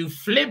if you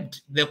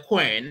flipped the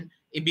coin,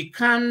 it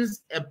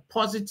becomes a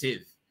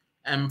positive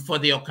for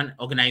the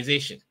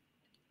organization.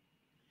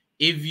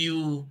 If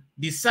you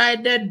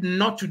decided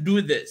not to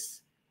do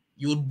this,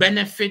 you would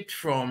benefit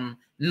from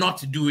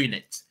not doing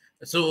it.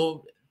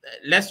 So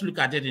let's look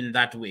at it in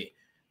that way.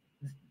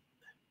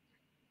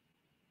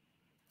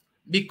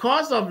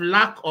 Because of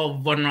lack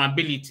of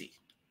vulnerability,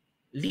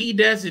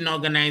 leaders in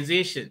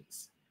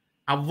organizations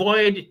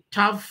avoid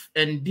tough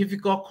and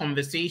difficult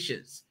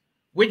conversations,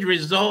 which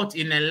result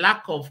in a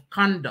lack of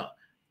candor,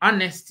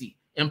 honesty,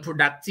 and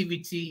productive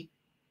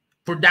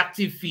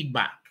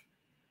feedback.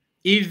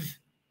 If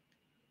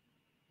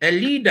a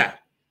leader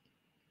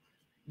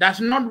does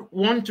not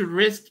want to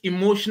risk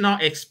emotional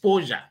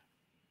exposure,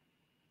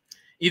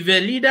 if a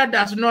leader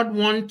does not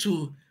want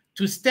to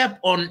step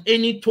on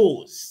any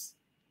toes,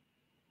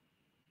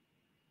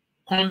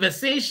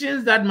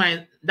 conversations that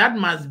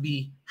must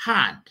be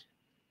had,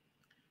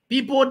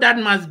 people that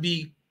must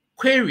be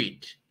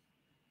queried,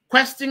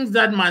 questions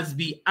that must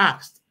be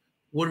asked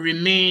will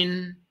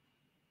remain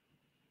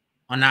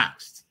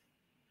unasked.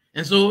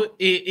 And so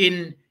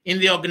in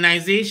the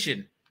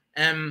organization,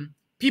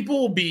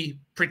 people will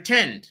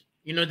pretend,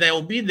 there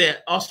will be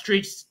the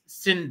ostrich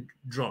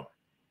syndrome.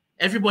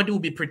 Everybody will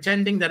be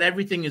pretending that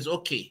everything is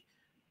okay.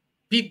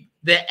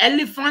 The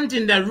elephant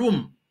in the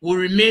room will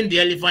remain the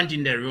elephant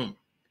in the room.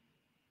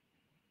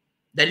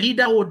 The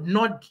leader would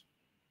not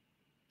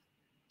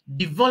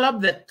develop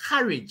the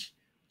courage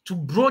to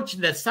broach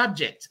the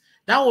subject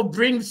that will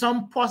bring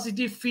some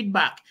positive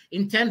feedback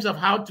in terms of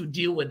how to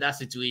deal with that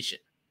situation.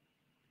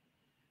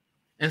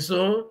 And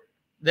so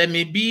there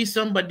may be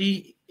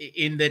somebody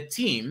in the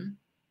team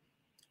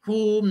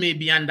who may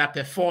be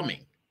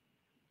underperforming.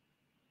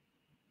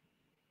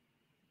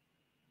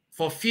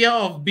 For fear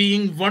of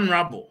being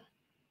vulnerable,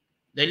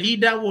 the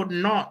leader would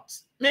not.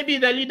 Maybe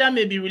the leader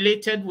may be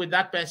related with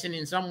that person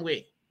in some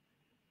way.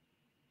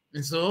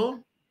 And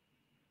so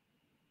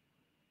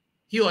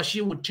he or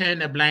she would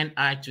turn a blind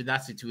eye to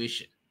that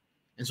situation.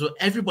 And so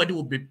everybody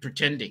would be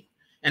pretending.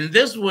 And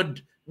this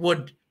would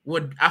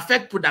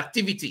affect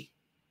productivity.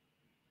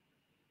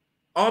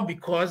 All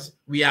because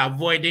we are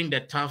avoiding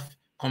the tough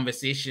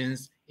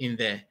conversations within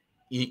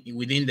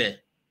the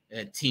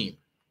team.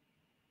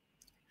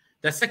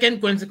 The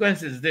second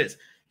consequence is this.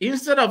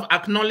 Instead of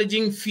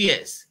acknowledging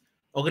fears,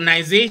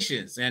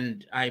 organizations,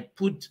 and I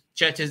put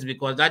churches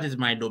because that is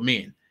my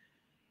domain,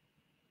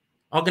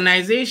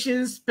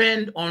 organizations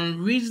spend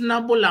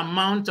unreasonable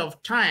amount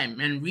of time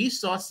and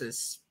resources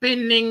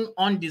spinning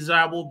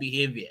undesirable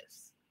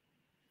behaviors.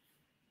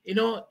 You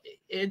know,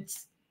 it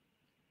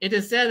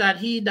is said that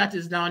he that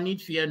is down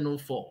need fear no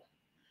fall.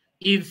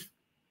 If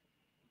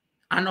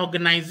an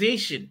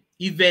organization,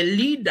 if a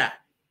leader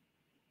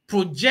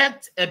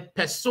projects a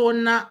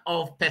persona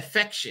of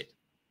perfection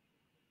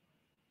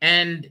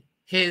and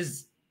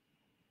his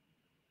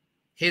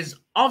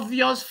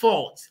obvious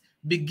faults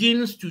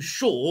begins to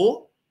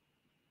show,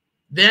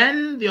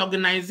 then the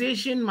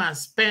organization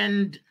must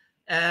spend,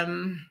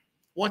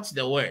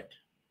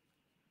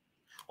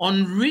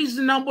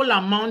 unreasonable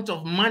amount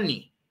of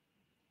money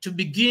to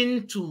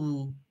begin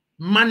to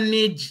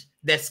manage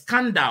the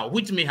scandal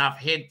which may have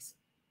hit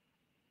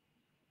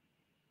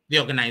the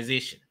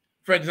organization.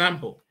 For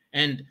example,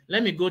 and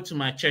let me go to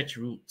my church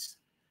roots.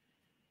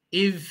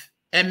 If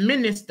a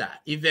minister,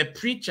 if a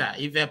preacher,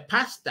 if a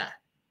pastor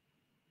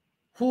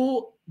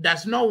who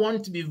does not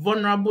want to be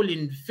vulnerable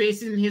in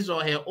facing his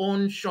or her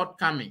own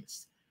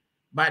shortcomings,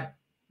 but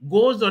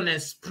goes on a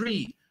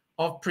spree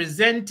of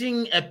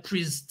presenting a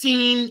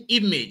pristine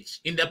image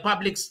in the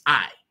public's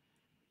eye,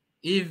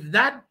 if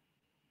that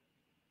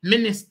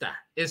minister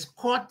is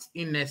caught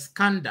in a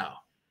scandal,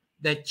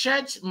 the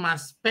church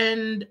must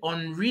spend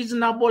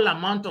unreasonable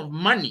amount of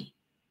money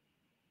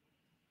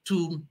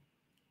to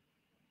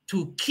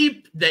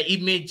keep the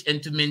image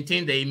and to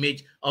maintain the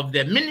image of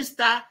the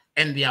minister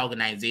and the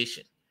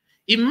organization.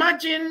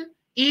 Imagine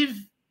if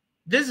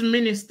this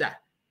minister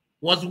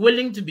was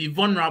willing to be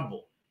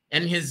vulnerable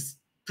and his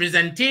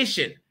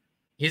presentation,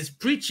 his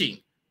preaching,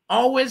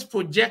 always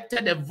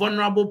projected a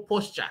vulnerable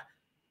posture.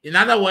 In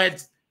other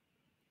words,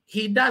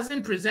 he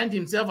doesn't present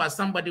himself as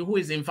somebody who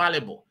is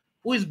infallible,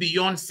 who is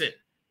beyond sin.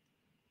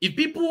 If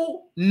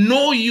people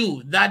know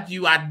you, that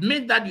you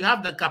admit that you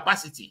have the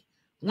capacity,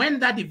 when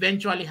that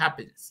eventually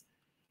happens,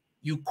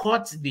 you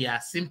caught their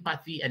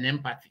sympathy and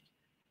empathy.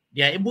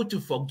 They are able to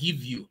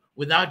forgive you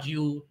without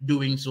you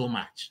doing so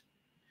much.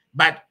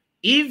 But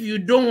if you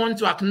don't want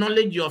to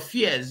acknowledge your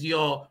fears,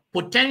 your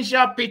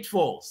potential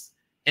pitfalls,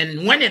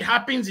 and when it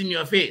happens in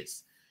your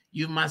face,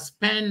 you must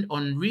spend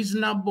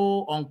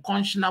unreasonable,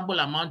 unconscionable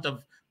amount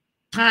of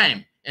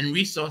time and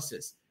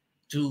resources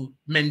to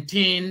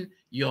maintain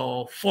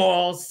your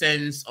false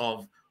sense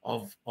of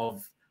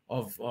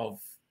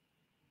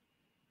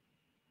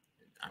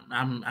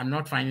I'm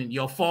not finding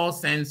your false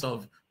sense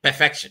of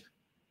perfection.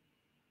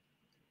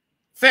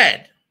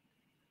 Third,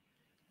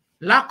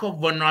 lack of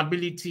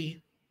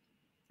vulnerability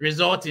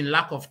results in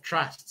lack of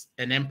trust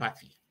and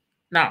empathy.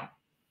 Now,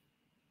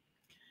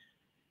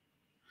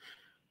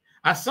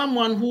 as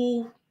someone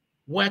who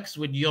works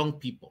with young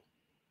people,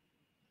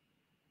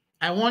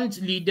 I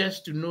want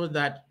leaders to know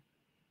that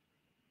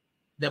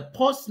the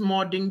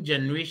postmodern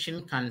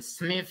generation can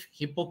sniff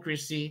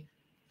hypocrisy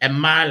a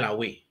mile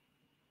away.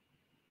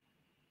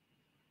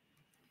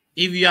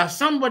 If you are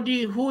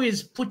somebody who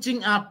is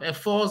putting up a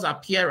false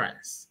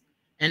appearance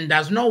and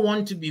does not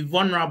want to be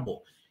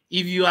vulnerable,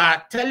 if you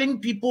are telling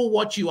people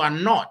what you are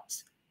not,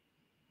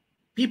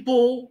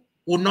 people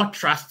will not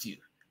trust you.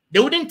 They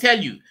wouldn't tell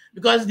you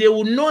because they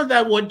will know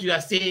that what you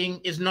are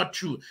saying is not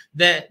true.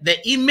 The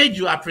image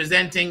you are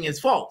presenting is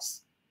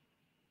false.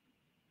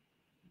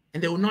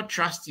 And they will not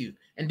trust you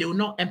and they will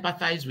not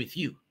empathize with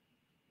you.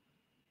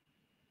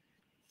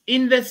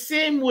 In the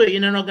same way,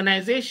 in an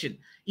organization,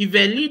 if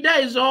a leader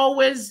is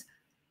always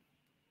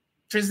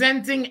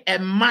presenting a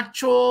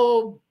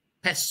macho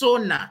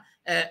persona,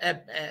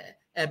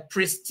 a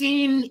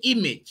pristine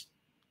image,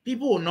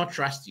 people will not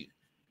trust you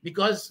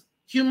because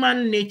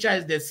human nature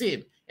is the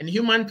same and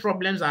human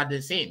problems are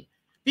the same.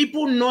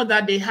 People know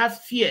that they have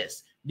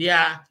fears, they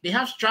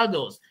have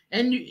struggles,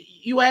 and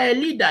you are a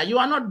leader. You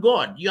are not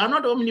God. You are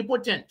not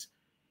omnipotent.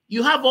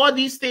 You have all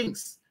these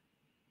things.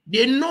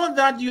 They know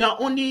that you are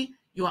only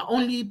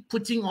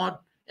putting on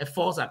a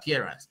false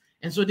appearance,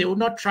 and so they will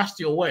not trust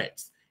your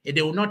words. And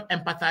they will not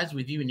empathize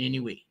with you in any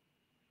way.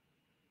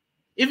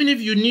 Even if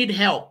you need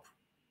help,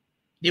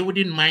 they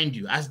wouldn't mind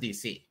you, as they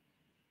say.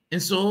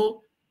 And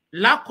so,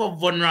 lack of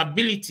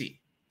vulnerability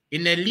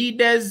in a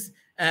leader's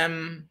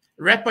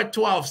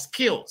repertoire of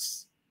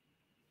skills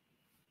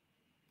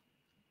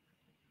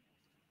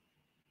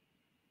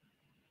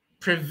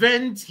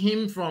prevents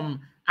him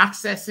from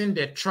accessing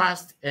the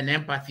trust and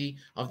empathy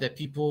of the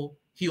people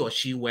he or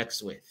she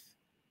works with.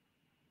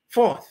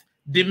 Fourth,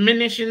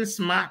 diminishing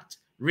smart,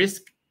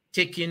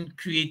 risk-taking,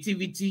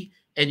 creativity,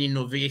 and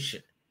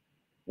innovation.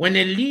 When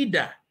a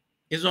leader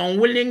is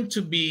unwilling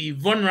to be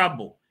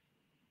vulnerable,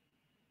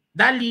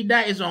 that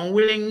leader is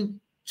unwilling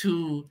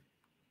to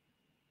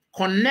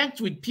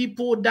connect with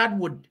people that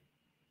would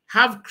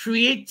have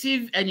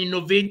creative and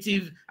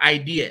innovative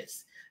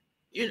ideas.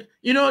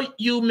 You know,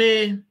 you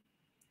may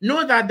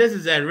know that this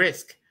is a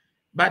risk,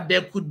 but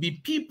there could be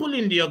people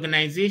in the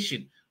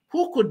organization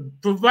who could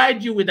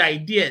provide you with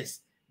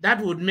ideas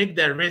that would make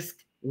the risk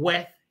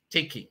worth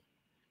taking.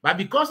 But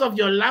because of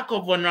your lack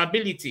of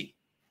vulnerability,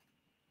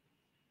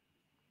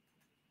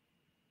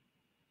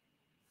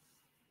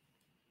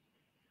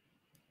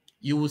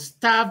 you will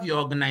starve your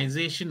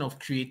organization of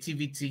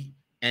creativity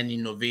and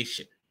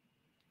innovation.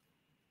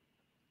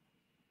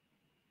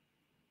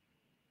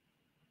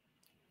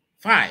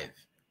 5,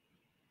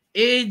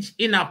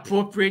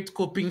 age-inappropriate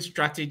coping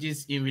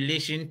strategies in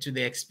relation to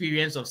the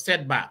experience of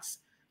setbacks,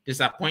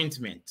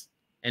 disappointment,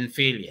 and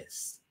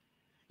failures.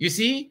 You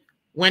see,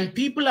 when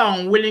people are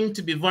unwilling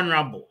to be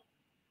vulnerable,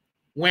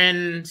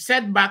 when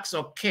setbacks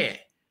occur,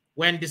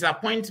 when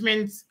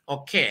disappointments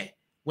occur,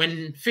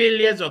 when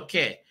failures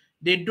occur,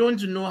 they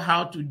don't know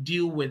how to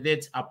deal with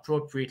it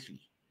appropriately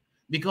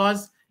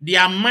because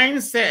their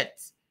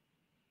mindset,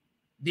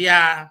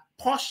 their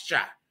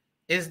posture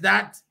is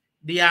that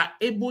they are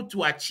able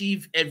to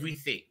achieve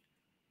everything.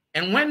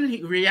 And when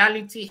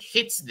reality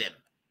hits them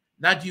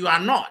that you are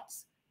not,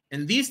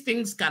 and these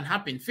things can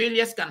happen,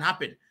 failures can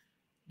happen,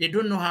 they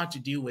don't know how to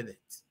deal with it.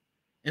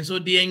 And so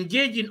they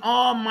engage in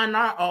all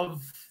manner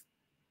of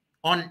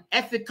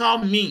unethical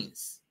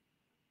means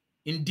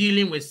in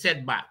dealing with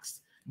setbacks.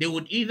 They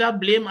would either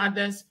blame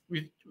others,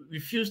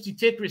 refuse to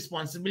take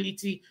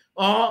responsibility,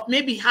 or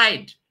maybe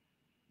hide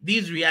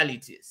these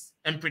realities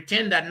and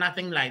pretend that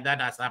nothing like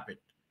that has happened.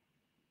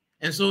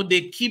 And so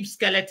they keep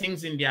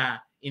skeletons in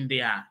their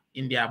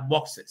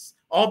boxes,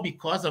 all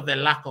because of the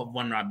lack of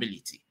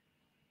vulnerability.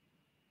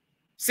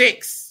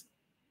 6,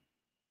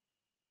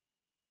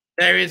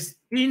 there is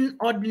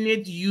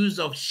inordinate use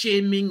of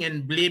shaming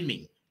and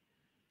blaming.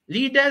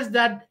 Leaders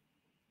that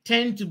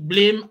tend to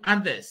blame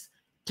others,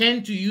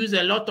 tend to use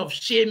a lot of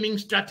shaming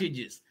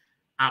strategies,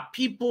 are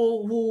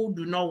people who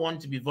do not want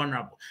to be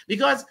vulnerable.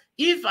 Because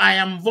if I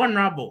am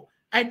vulnerable,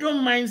 I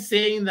don't mind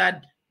saying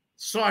that,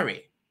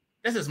 sorry,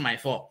 this is my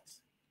fault.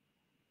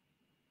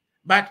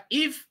 But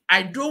if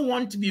I don't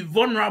want to be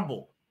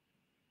vulnerable,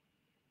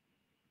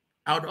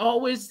 I would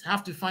always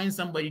have to find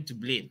somebody to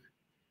blame.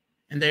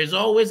 And there is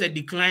always a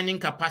declining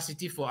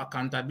capacity for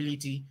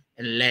accountability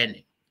and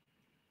learning.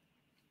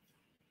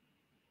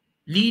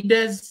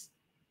 Leaders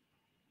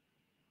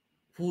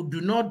who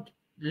do not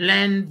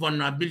learn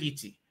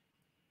vulnerability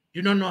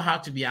do not know how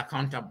to be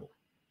accountable.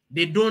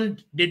 They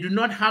don't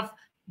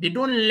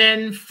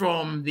learn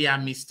from their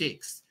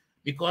mistakes,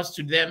 because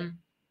to them,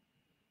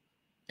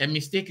 a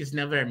mistake is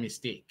never a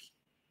mistake.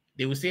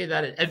 They will say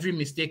that every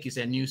mistake is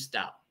a new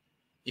start,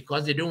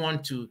 because they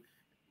want to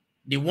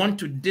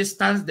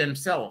distance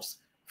themselves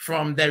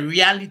from the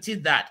reality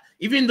that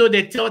even though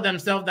they tell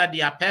themselves that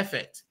they are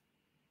perfect,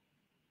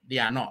 they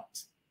are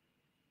not.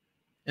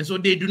 And so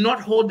they do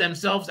not hold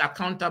themselves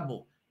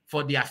accountable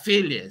for their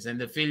failures and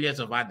the failures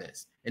of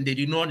others. And they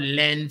do not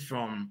learn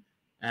from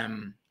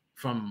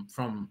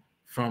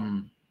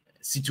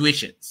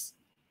situations.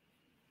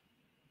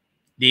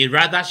 They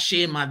rather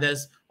shame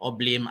others or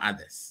blame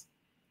others.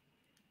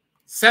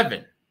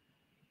 7,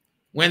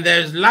 when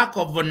there is lack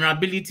of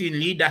vulnerability in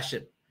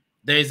leadership,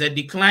 there is a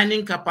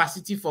declining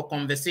capacity for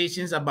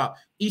conversations about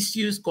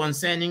issues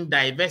concerning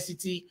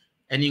diversity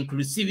and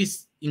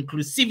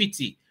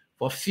inclusivity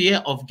for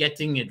fear of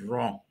getting it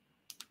wrong.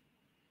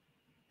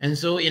 And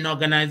so in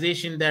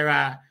organization, there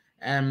are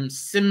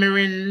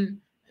simmering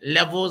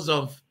levels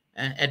of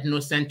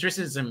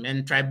ethnocentrism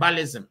and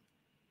tribalism.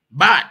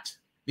 But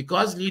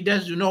because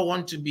leaders do not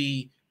want to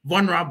be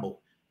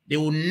vulnerable, they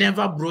will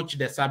never broach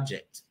the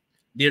subject.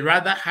 They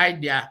rather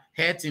hide their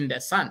heads in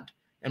the sand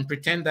and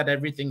pretend that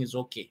everything is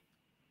okay.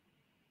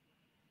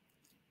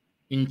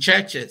 In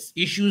churches,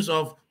 issues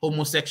of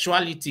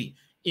homosexuality,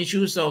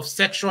 issues of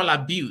sexual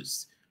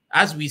abuse,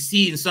 as we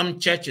see in some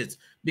churches,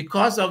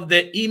 because of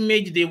the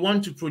image they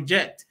want to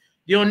project,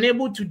 they're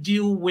unable to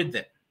deal with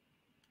it.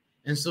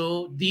 And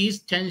so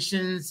these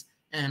tensions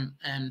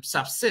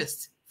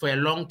subsist for a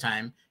long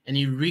time, and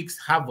it wreaks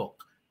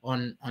havoc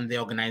on the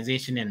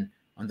organization and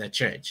on the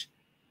church.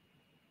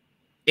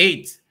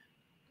 8,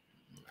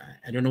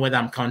 I don't know whether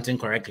I'm counting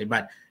correctly,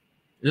 but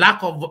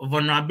lack of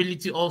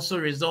vulnerability also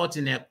results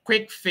in a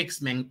quick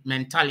fix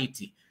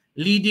mentality,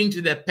 leading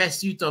to the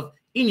pursuit of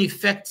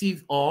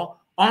ineffective or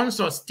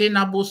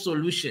unsustainable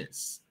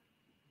solutions.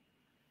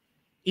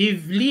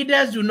 If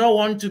leaders do not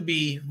want to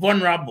be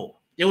vulnerable,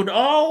 they would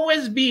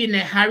always be in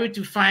a hurry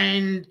to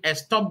find a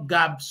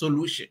stopgap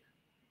solution.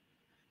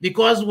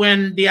 Because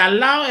when they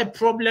allow a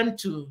problem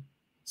to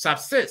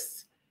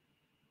subsist,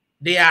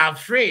 they are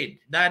afraid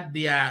that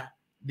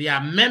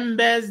their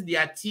members,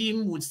 their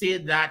team would say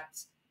that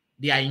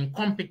they are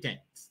incompetent.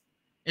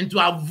 And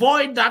to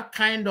avoid that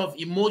kind of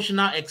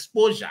emotional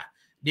exposure,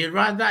 they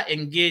rather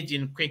engage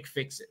in quick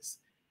fixes,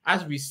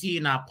 as we see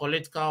in our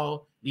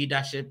political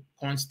leadership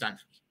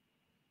constantly.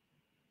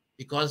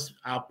 Because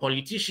our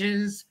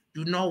politicians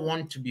do not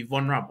want to be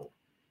vulnerable.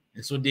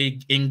 And so they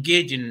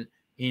engage in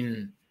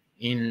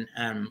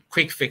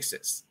quick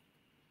fixes.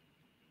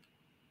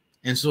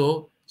 And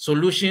so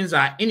solutions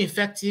are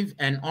ineffective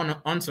and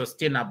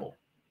unsustainable.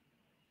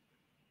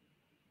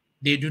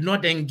 They do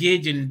not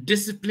engage in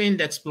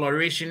disciplined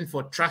exploration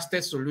for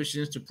trusted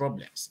solutions to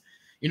problems.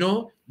 You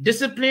know,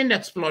 disciplined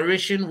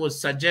exploration would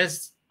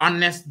suggest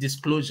honest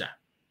disclosure.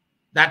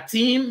 That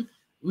team,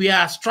 we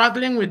are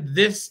struggling with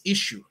this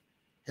issue.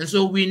 And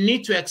so we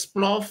need to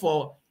explore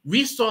for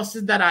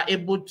resources that are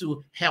able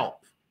to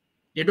help.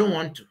 They don't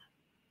want to.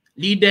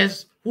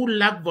 Leaders who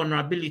lack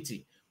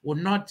vulnerability will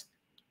not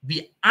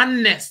be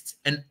honest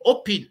and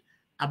open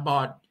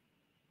about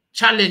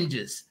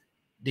challenges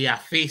they are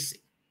facing.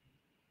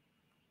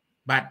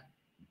 But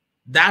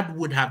that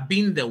would have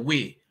been the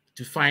way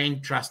to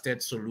find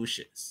trusted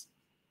solutions.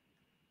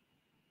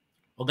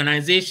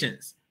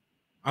 Organizational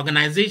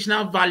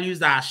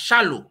values are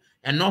shallow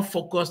and not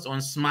focused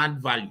on smart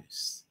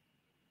values,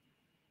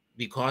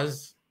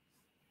 because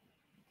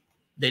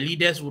the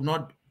leaders will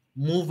not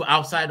move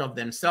outside of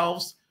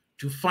themselves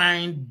to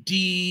find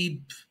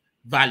deep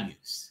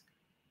values,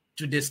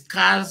 to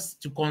discuss,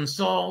 to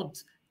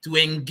consult, to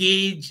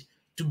engage,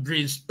 to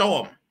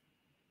brainstorm,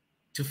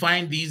 to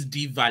find these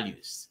deep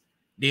values.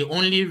 They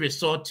only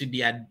resort to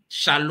their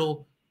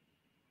shallow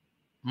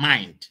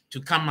mind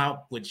to come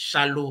up with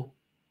shallow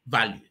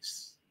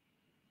values.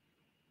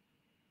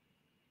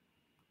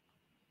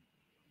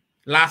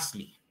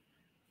 Lastly,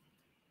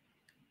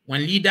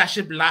 when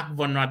leadership lacks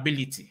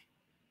vulnerability,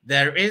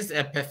 there is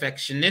a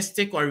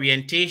perfectionistic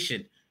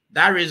orientation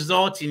that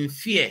results in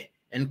fear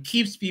and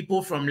keeps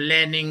people from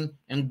learning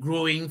and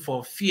growing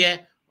for fear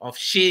of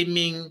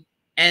shaming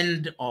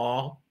and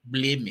or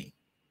blaming.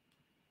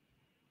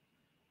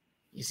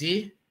 You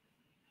see,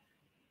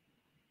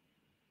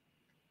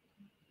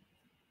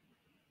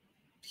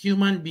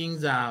 human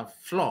beings are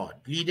flawed.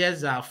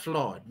 Leaders are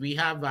flawed. We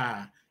have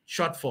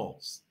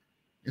shortfalls.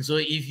 And so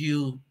if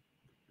you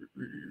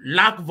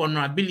lack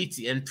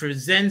vulnerability and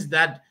present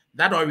that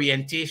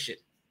orientation,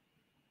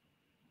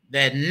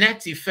 the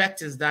net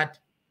effect is that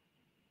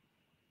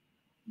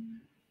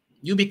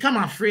you become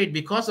afraid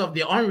because of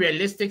the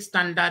unrealistic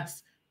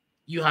standards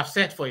you have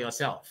set for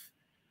yourself.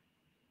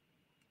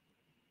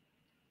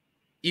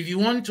 If you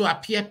want to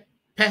appear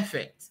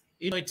perfect,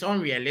 you know, it's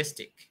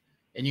unrealistic.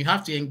 And you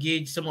have to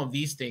engage some of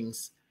these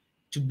things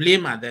to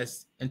blame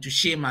others and to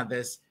shame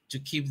others to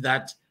keep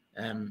that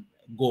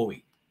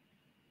going.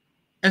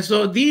 And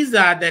so these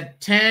are the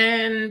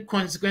 10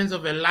 consequences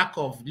of a lack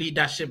of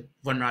leadership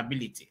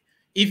vulnerability.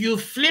 If you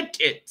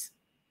flipped it,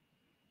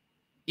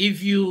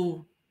 if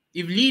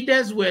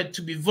leaders were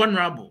to be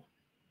vulnerable,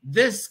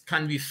 this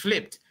can be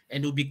flipped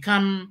and will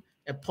become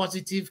a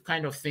positive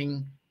kind of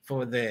thing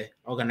for the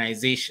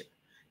organization.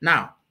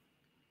 Now,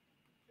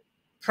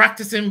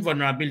 practicing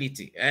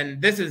vulnerability,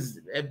 and this is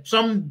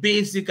some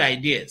basic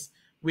ideas.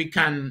 We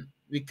can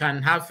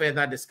have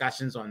further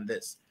discussions on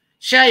this.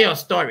 Share your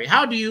story.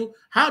 How do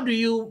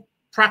you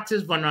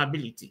practice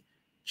vulnerability?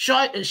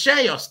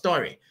 Share your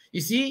story.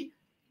 You see,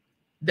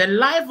 the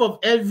life of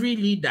every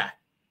leader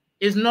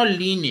is not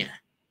linear.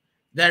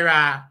 There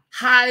are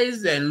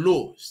highs and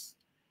lows.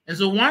 And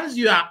so once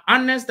you are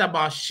honest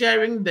about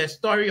sharing the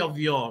story of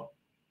your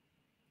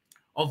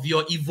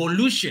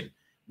evolution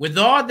with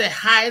all the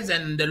highs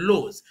and the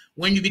lows,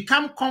 when you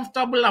become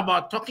comfortable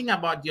about talking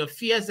about your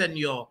fears and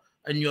your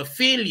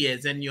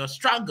failures and your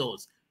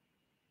struggles,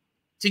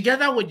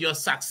 together with your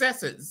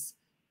successes,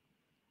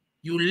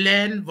 you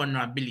learn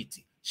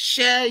vulnerability.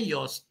 Share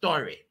your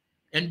story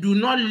and do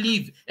not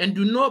leave and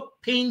do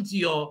not paint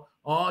do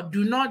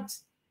not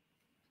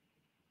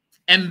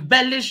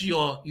embellish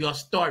your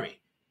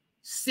story.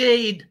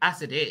 Say it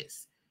as it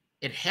is.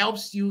 It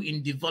helps you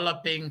in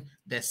developing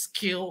the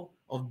skill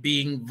of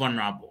being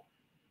vulnerable.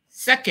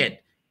 Second,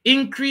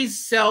 increase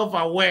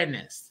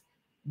self-awareness.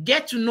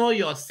 Get to know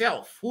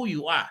yourself, who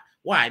you are.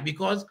 Why?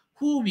 Because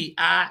who we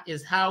are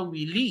is how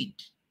we lead.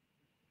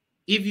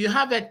 If you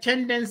have a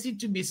tendency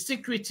to be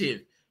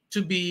secretive,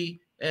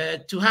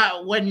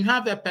 when you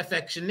have a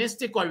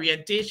perfectionistic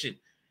orientation,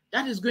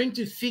 that is going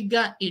to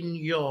figure in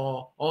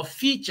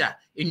feature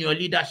in your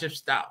leadership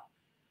style.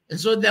 And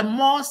so the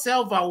more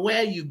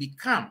self-aware you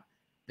become,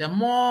 the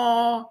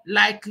more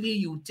likely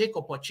you take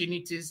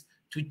opportunities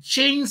to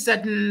change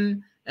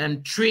certain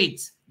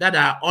traits that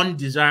are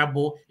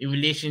undesirable in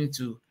relation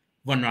to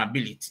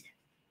vulnerability.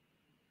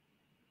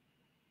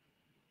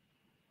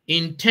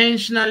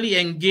 Intentionally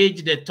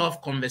engage the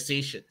tough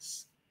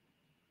conversations.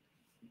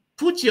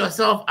 Put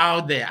yourself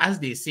out there, as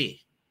they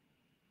say.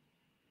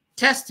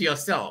 Test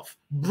yourself.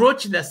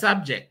 Broach the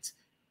subject.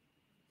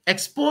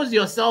 Expose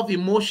yourself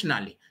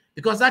emotionally,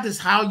 because that is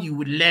how you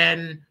would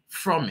learn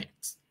from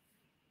it,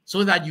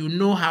 so that you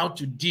know how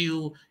to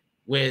deal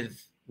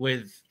with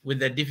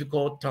the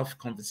difficult, tough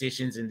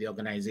conversations in the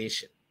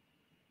organization.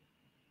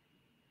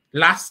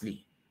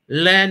 Lastly,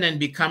 learn and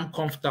become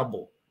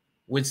comfortable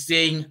with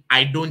saying,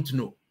 I don't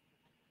know.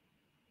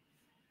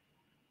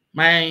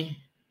 My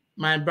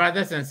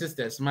brothers and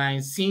sisters, my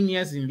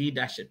seniors in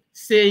leadership,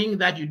 saying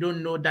that you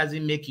don't know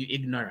doesn't make you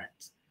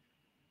ignorant.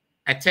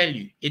 I tell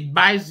you, it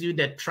buys you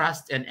the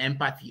trust and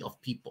empathy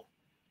of people.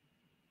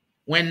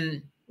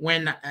 When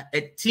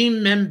a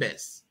team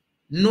members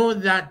know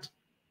that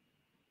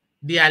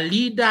their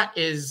leader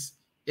is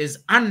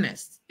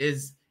honest,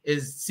 is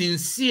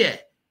sincere,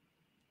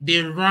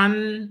 they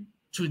run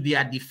to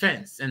their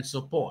defense and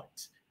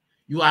support.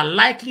 You are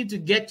likely to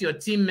get your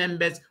team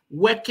members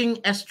working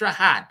extra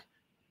hard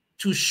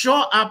to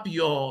show up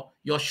your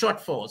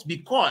shortfalls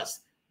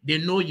because they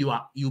know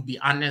you'll be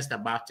honest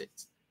about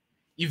it.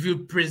 If you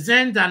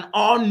present an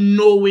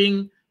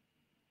all-knowing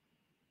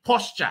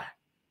posture,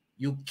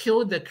 you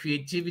kill the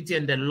creativity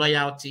and the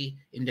loyalty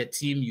in the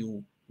team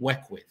you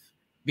work with.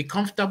 Be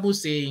comfortable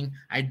saying,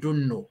 I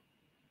don't know,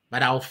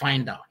 but I'll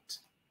find out.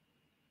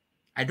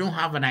 I don't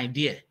have an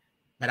idea,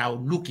 but I'll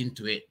look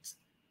into it.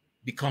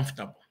 Be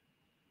comfortable.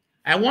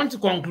 I want to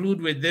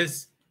conclude with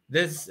this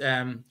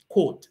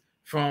quote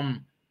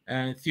from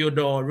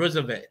Theodore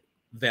Roosevelt,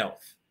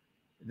 the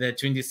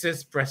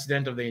 26th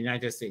president of the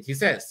United States. He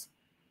says,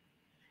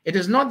 "It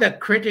is not the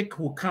critic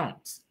who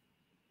counts,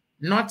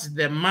 not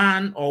the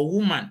man or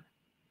woman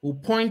who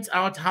points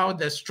out how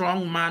the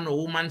strong man or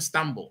woman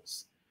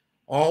stumbles,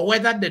 or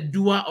whether the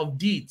doer of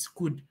deeds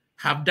could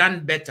have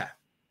done better.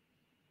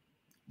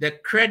 The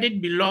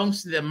credit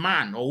belongs to the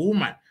man or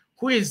woman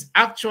who is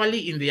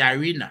actually in the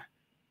arena,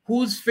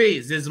 whose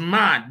face is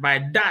marred by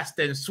dust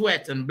and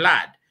sweat and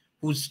blood,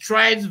 who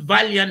strives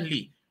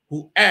valiantly,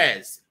 who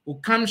errs, who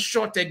comes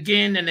short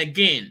again and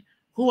again,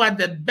 who at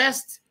the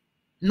best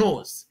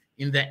knows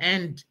in the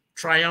end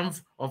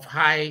triumph of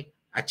high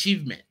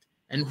achievement,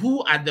 and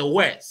who at the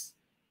worst,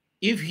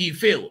 if he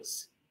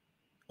fails,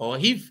 or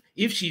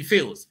if she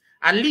fails,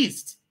 at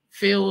least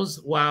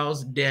fails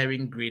whilst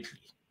daring greatly."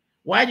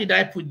 Why did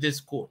I put this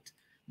quote?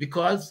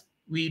 Because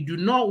we do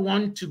not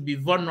want to be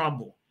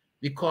vulnerable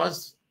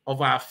because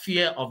of our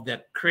fear of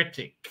the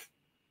critic.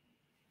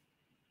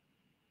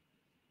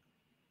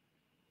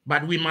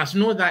 But we must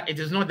know that it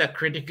is not the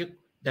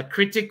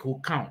critic who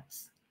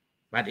counts,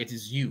 but it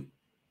is you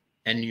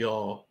and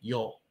your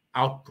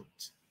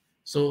output.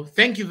 So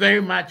thank you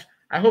very much.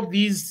 I hope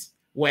these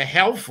were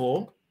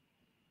helpful.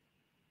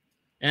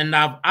 And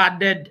I've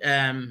added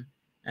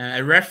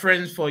a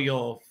reference for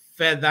your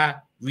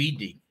further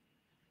reading.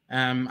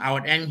 I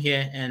would end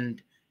here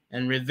and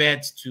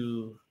revert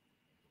to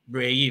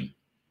Brahim.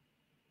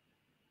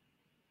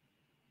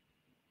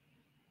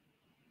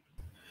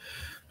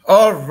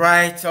 All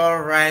right.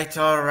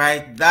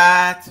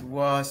 That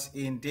was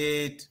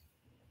indeed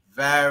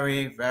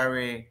very,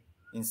 very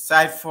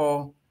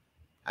insightful.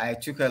 I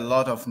took a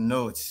lot of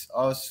notes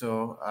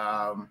also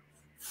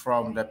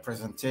from the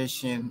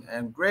presentation,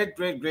 and great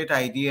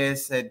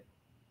ideas, and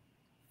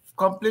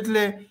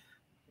completely,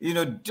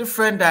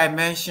 different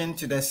dimension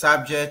to the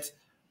subject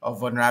of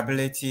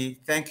vulnerability.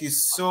 Thank you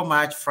so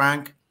much,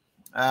 Frank,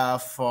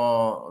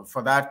 for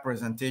that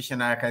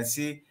presentation. I can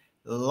see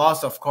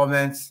lots of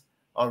comments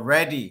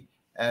already.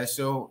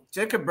 So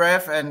take a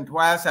breath, and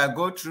whilst I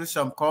go through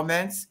some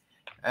comments,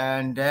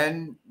 and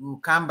then we'll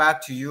come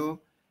back to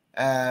you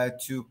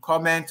to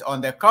comment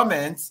on the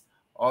comments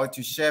or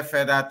to share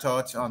further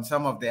thoughts on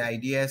some of the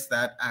ideas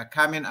that are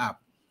coming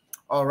up.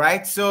 All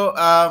right, so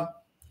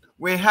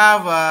we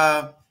have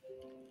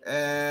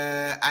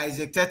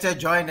𝐕𝐔𝐃𝐃𝐃𝐄𝐑𝐿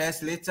joined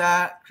us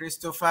later.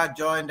 Christopher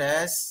joined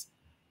us.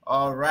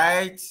 All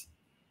right,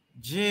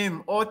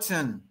 Jim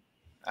Otten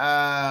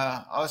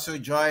also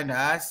joined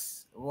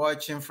us,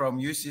 watching from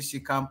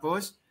UCC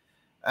campus.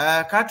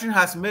 Catherine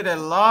has made a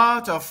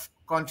lot of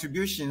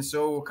contributions,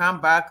 so we'll come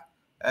back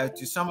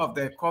to some of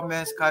the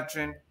comments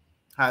Catherine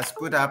has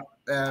put up.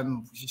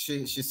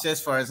 She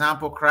says, for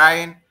example,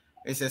 crying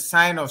is a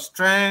sign of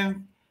strength.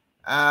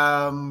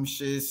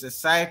 She's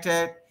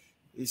excited.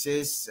 He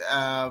says,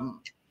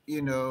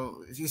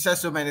 he says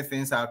so many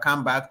things I'll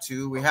come back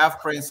to. We have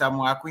Prince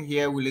Samuaku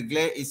here.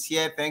 𝙤𝙤𝙢 is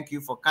here. Thank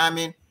you for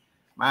coming.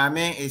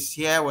 Mami is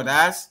here with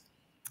us.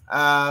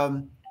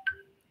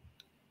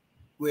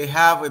 We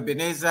have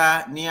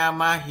Ebenezer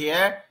Niama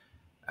here.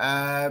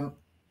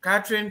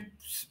 Catherine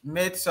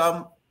made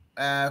some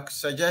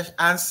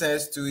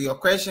answers to your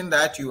question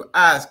that you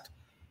asked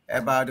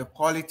about the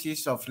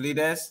qualities of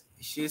leaders.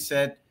 She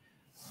said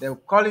the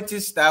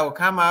qualities that will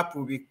come up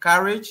will be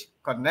courage,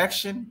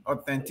 connection,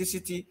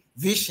 authenticity,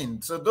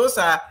 vision. So those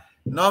are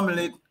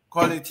normally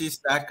qualities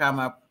that come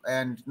up,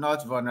 and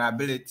not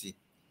vulnerability.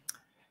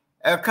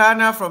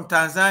 Elkana from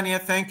Tanzania,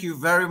 thank you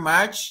very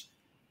much.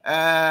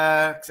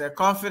 The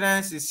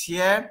confidence is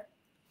here.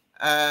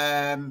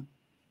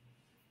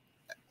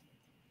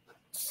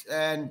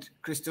 And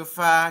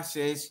Christopher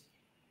says,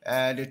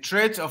 the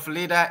traits of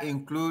leader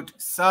include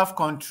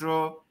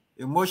self-control,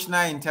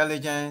 emotional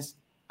intelligence,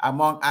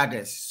 among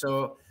others.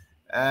 So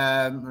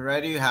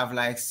already you have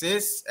like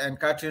 6, and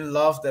Catherine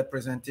loves the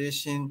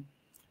presentation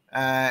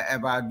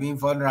about being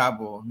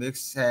vulnerable.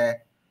 Makes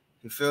her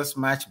he feels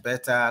much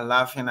better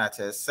laughing at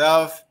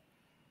herself.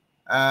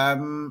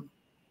 And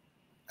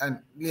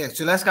yeah,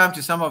 so let's come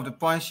to some of the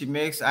points she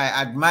makes. I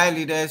admire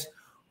leaders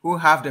who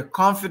have the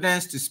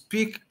confidence to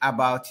speak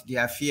about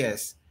their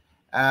fears.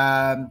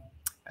 And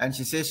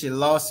she says she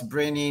loves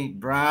Brainy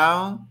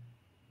Brown.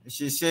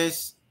 She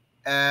says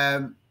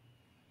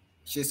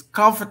she's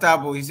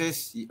comfortable. He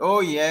says,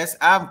 oh yes,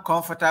 I'm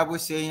comfortable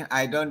saying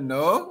I don't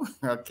know.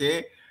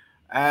 Okay.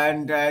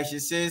 And she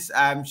says,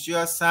 I'm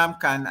sure Sam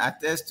can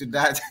attest to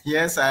that.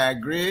 Yes, I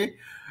agree.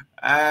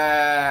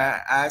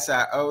 As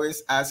I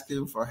always ask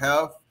him for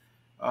help,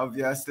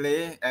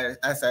 obviously,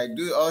 as I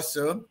do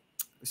also,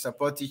 we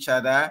support each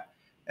other.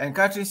 And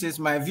Catherine says,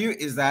 my view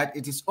is that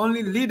it is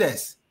only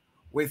leaders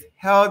with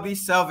healthy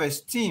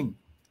self-esteem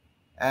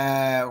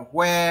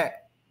where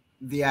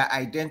their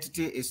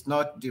identity is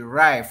not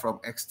derived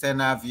from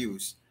external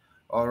views.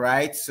 All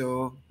right,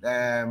 so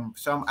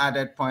some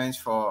added points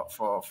for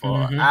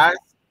us.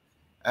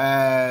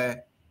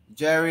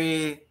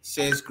 Jerry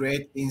says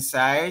great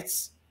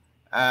insights,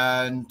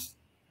 and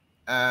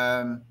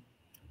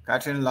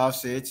Catherine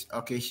loves it.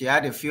 Okay, she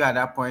had a few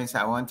other points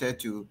I wanted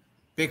to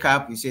pick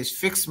up. It says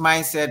fixed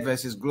mindset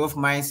versus growth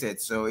mindset.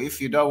 So if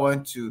you don't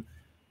want to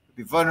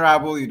be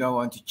vulnerable, you don't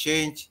want to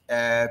change,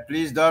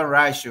 please don't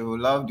rush. You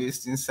love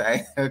this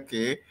insight.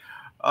 Okay,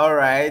 all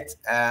right.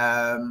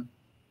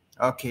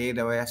 Okay,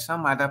 there were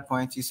some other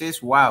points. He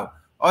says, wow,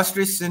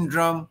 ostrich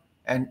syndrome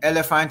and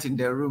elephant in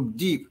the room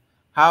deep,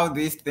 how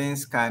these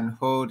things can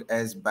hold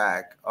us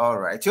back. All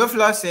right.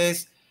 Theophilus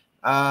says,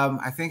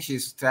 I think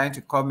she's trying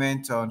to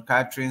comment on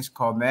Catherine's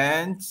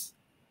comments.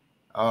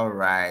 All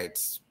right.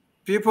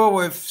 People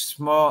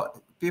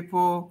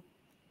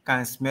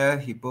can smell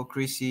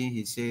hypocrisy,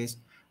 he says.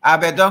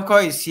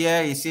 Abedonko is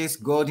here. He says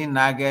golden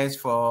nuggets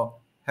for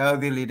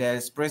healthy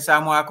leaders. Prince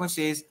Amuaku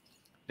says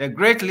the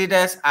great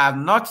leaders are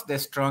not the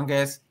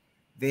strongest.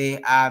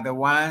 They are the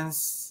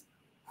ones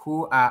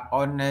who are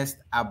honest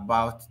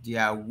about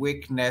their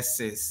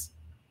weaknesses.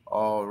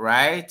 All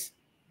right.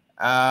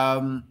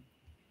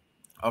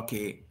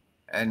 Okay.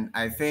 And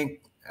I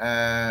think,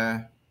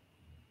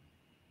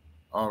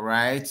 all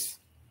right.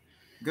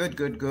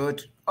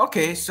 Good.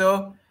 Okay.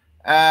 So,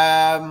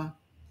 Araba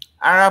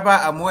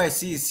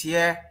Amoesi is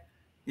here.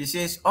 He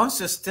says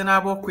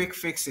unsustainable quick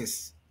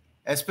fixes,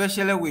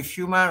 especially with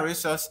human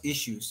resource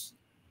issues,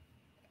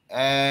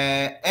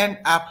 end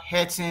up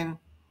hurting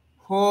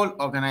whole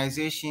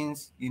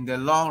organizations in the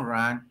long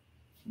run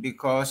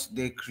because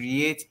they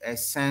create a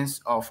sense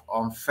of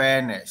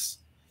unfairness.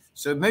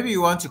 So maybe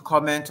you want to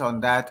comment on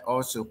that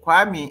also.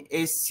 Kwame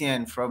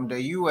Essien from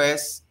the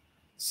US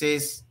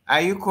says,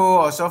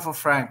 Ayuko Osofo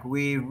Frank,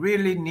 we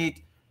really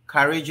need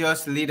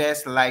courageous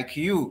leaders like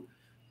you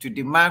to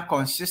demand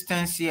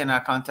consistency and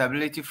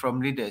accountability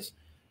from leaders.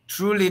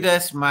 True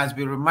leaders must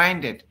be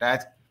reminded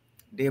that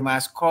they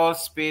must call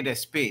spade a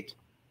spade.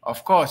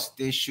 Of course,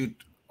 they should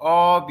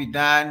all be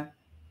done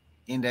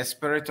in the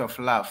spirit of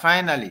love.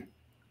 Finally,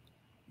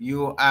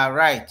 you are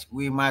right.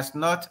 We must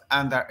not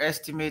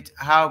underestimate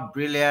how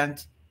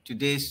brilliant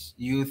today's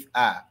youth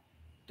are.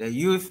 The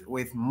youth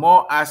with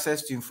more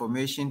access to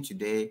information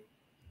today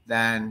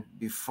than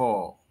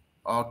before.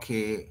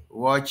 Okay,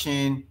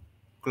 watching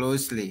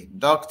closely.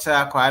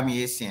 Dr.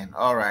 Kwame Essien.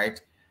 All right.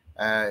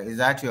 Is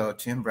that your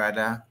twin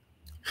brother?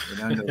 We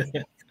don't know.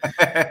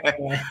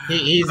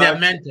 He's a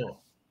mentor.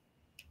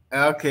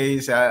 Okay,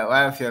 so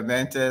one of your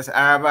mentors,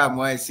 Araba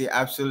Moisi,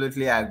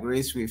 absolutely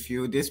agrees with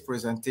you. This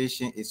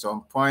presentation is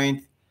on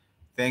point.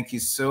 Thank you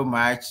so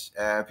much.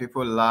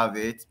 People love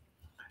it.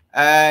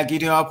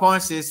 Gideon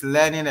Upon says,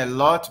 learning a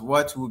lot.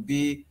 What would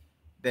be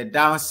the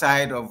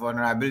downside of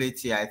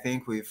vulnerability? I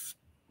think we've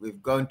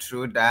gone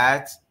through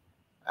that.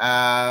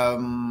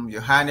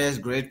 Johannes,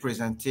 great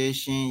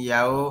presentation.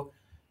 Yao,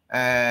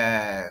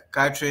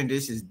 Catherine,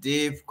 this is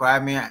deep.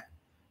 Kwame,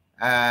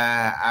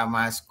 I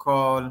must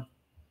call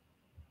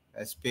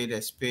a spade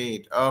a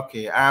spade.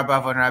 Okay, Araba,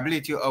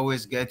 vulnerability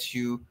always gets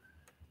you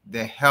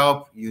the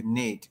help you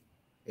need.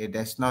 It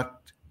does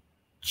not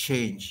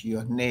change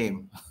your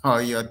name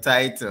or your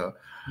title.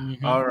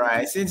 All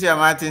right. Cynthia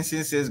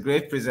Martinson says,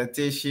 great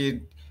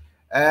presentation.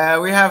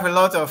 We have a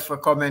lot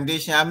of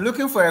commendation. I'm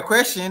looking for a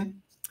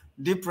question.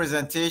 Deep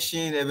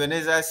presentation.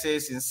 Ebenezer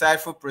says,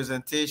 insightful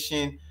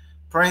presentation.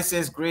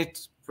 Princess,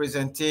 great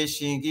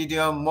presentation.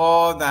 Gideon,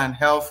 more than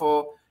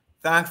helpful.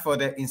 Thanks for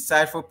the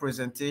insightful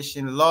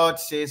presentation. Lord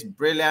says,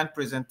 brilliant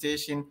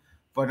presentation.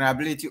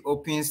 Vulnerability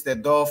opens the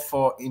door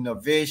for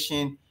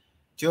innovation.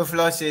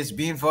 Theophilus says,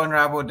 being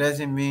vulnerable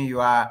doesn't mean you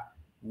are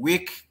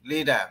weak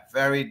leader.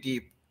 Very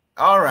deep.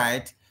 All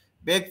right.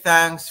 Big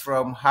thanks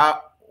from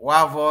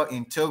Wavo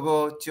in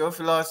Togo.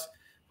 Theophilus,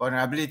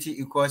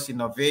 vulnerability equals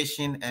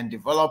innovation and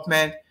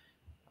development.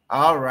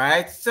 All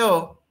right.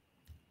 So,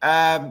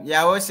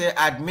 Yahweh say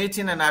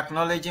admitting and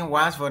acknowledging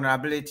one's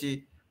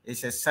vulnerability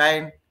is a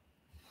sign.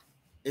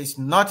 It's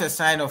not a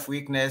sign of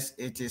weakness.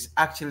 It is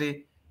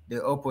actually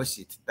the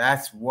opposite.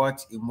 That's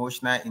what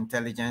emotional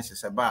intelligence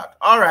is about.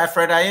 All right.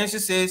 Fred Ayensu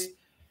says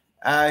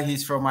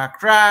he's from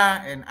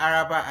Accra, and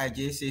Araba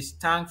Ajay says,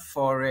 thanks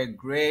for a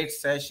great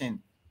session.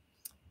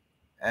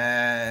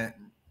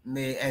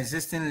 May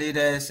existing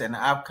leaders and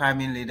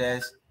upcoming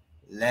leaders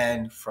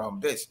learn from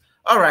this.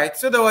 All right.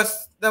 So there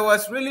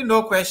was really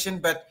no question,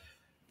 but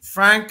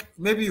Frank,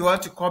 maybe you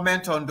want to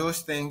comment on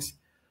those things.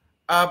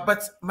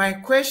 But my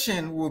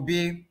question will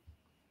be,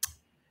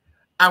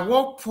 at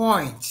what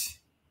point,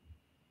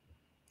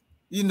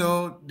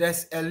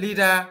 does a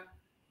leader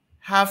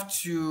have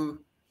to,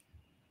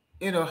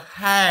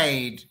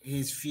 hide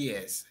his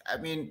fears? I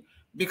mean,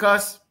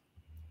 because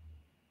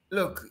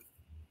look,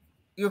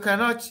 you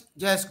cannot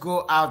just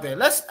go out there.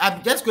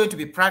 I'm just going to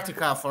be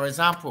practical. For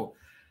example,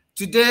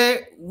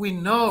 today we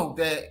know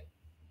the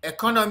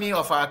economy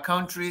of our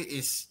country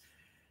is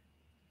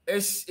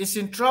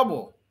in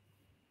trouble.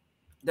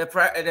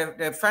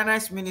 The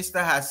finance minister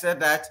has said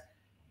that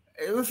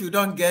if you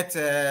don't get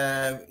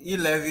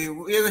e-levy,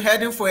 we're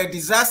heading for a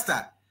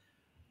disaster.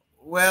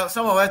 Well,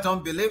 some of us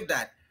don't believe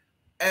that.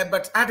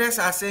 But others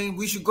are saying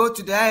we should go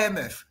to the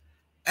IMF.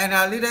 And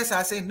our leaders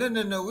are saying,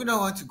 no, we don't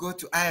want to go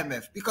to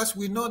IMF because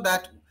we know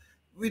that,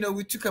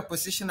 we took a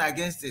position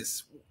against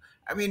this.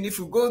 I mean, if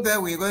we go there,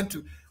 we're going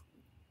to.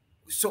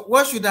 So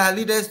what should our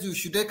leaders do?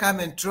 Should they come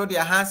and throw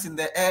their hands in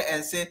the air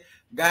and say,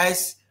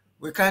 guys,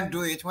 we can't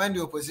do it when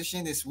the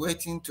opposition is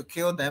waiting to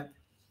kill them?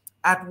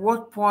 At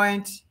what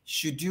point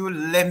should you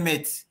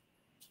limit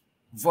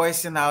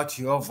voicing out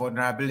your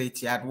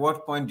vulnerability? At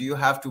what point do you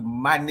have to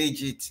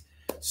manage it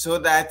so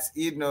that,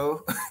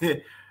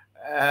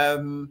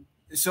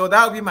 so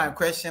that will be my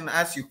question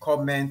as you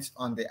comment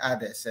on the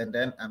others. And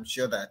then I'm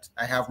sure that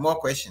I have more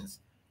questions,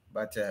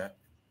 but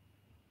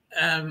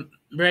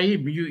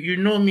Brahim, you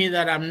know me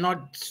that I'm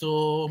not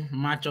so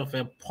much of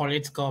a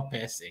political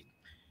person,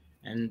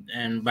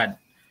 but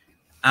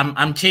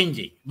I'm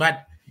changing.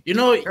 But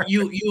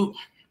you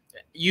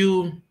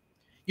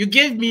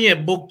gave me a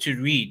book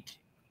to read,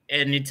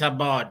 and it's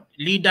about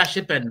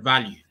leadership and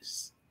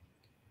values.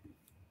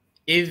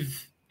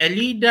 If a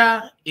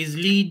leader is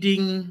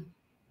leading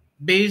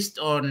based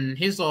on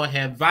his or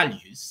her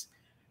values,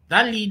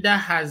 that leader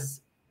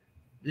has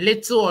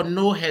little or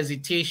no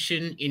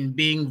hesitation in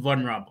being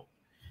vulnerable.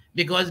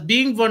 Because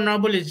being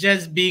vulnerable is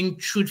just being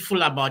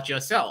truthful about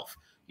yourself,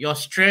 your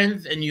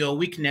strengths and your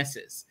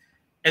weaknesses.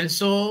 And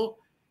so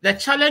the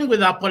challenge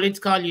with our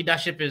political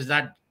leadership is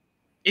that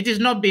it is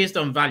not based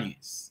on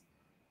values.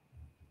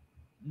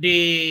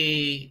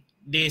 They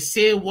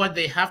say what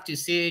they have to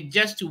say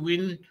just to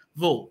win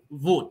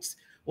votes,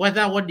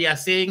 whether what they are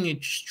saying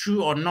is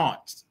true or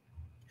not.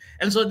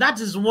 And so that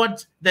is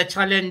what the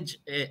challenge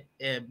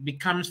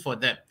becomes for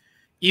them.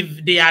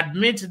 If they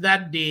admit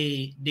that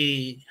they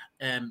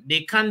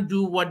can't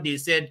do what they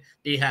said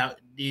they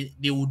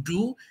will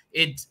do,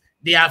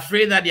 they are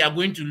afraid that they are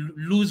going to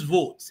lose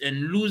votes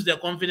and lose the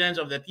confidence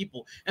of the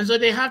people. And so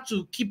they have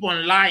to keep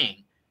on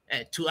lying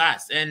to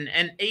us. And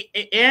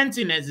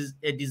anything is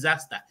a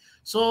disaster.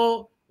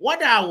 So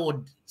what I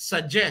would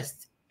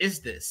suggest is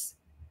this.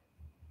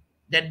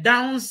 The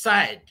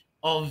downside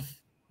of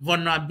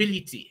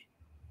vulnerability,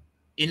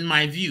 in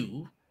my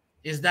view,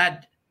 is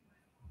that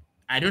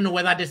I don't know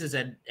whether this is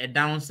a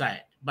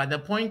downside, but the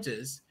point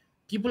is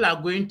people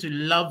are going to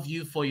love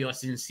you for your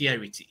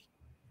sincerity.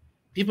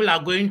 People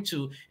are going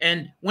to,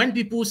 and when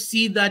people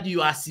see that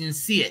you are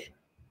sincere,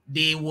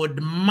 they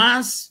would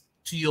mass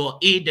to your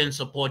aid and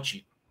support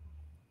you.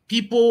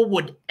 People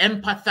would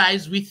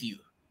empathize with you.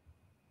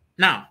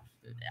 Now,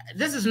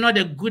 this is not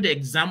a good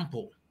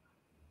example,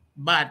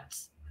 but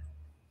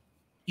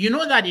you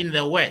know that in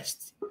the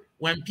West,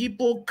 when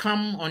people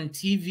come on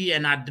TV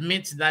and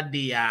admit that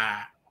they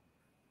are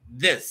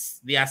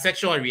their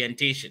sexual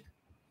orientation,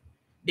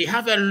 they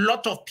have a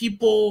lot of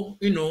people,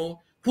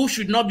 who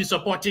should not be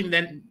supporting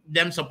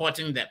them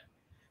supporting them.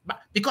 But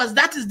because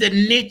that is the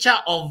nature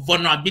of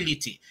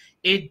vulnerability.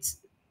 It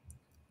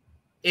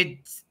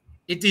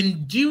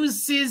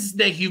induces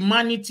the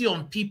humanity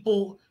on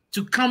people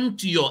to come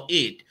to your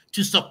aid,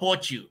 to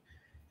support you.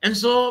 And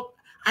so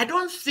I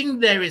don't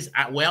think there is,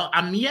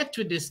 I'm yet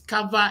to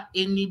discover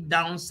any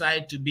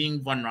downside to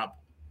being vulnerable.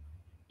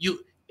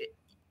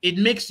 It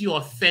makes you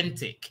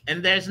authentic,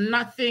 and there's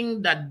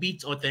nothing that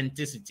beats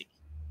authenticity.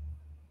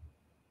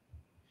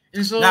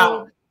 And so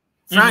now,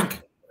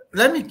 Frank,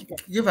 let me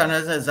give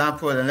another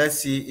example, and let's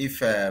see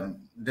if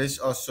this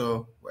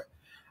also.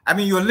 I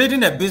mean, you're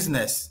leading a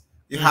business.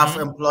 You have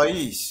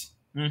employees.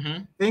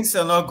 Things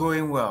are not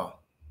going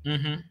well.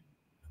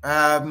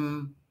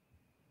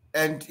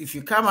 And if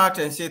you come out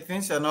and say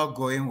things are not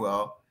going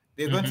well,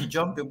 they're going to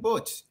jump the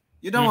boat.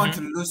 You don't want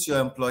to lose your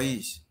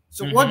employees.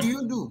 So what do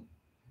you do?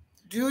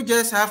 Do you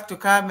just have to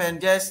come and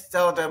just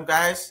tell them,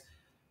 guys,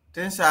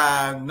 things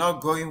are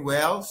not going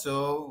well?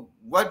 So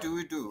what do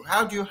we do?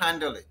 How do you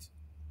handle it?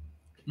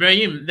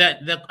 Brahim,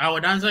 I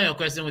would answer your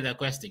question with a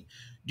question.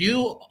 Do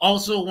you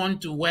also want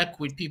to work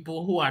with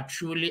people who are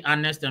truly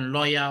honest and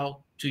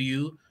loyal to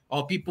you,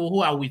 or people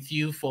who are with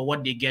you for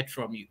what they get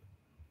from you?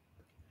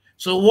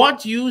 So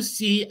what you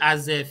see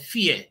as a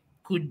fear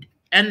could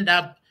end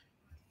up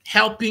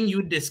helping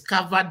you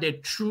discover the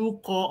true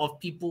core of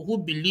people who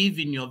believe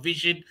in your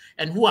vision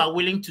and who are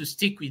willing to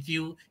stick with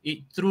you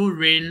through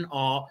rain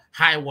or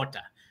high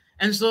water.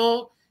 And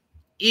so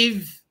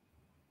if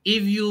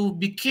you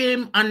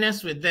became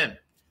honest with them,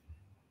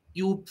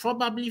 you will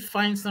probably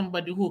find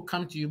somebody who will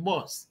come to you,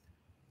 boss.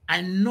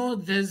 I know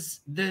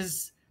there's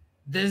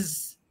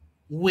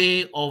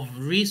way of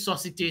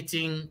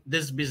resuscitating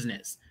this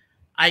business.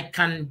 I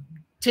can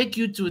take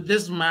you to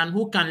this man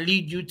who can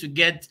lead you to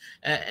get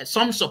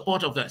some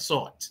support of that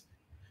sort.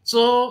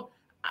 So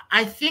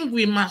I think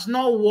we must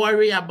not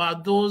worry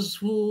about those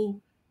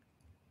who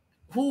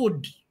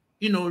would,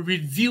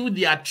 reveal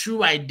their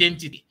true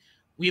identity.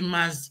 We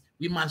must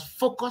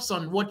focus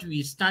on what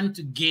we stand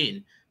to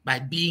gain by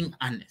being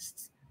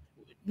honest.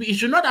 We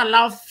should not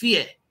allow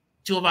fear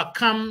to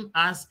overcome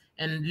us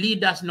and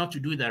lead us not to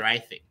do the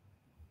right thing.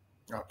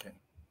 Okay,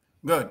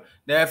 good.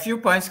 There are a few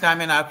points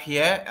coming up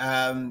here,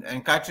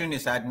 and Catherine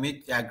is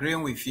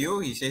agreeing with you.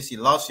 He says he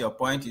loves your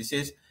point. He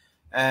says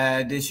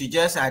they should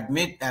just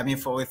admit. I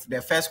mean, with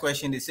the first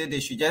question, they said they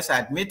should just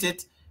admit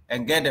it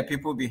and get the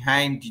people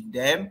behind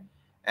them.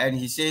 And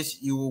he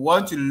says you will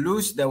want to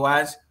lose the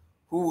ones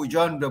who will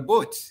join the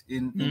boat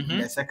in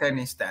the second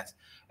instance.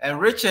 And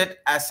Richard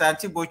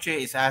Asante Boche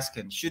is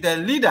asking, should a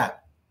leader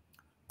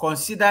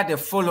consider the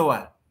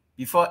follower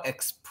before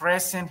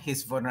expressing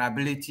his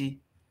vulnerability?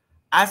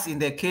 As in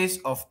the case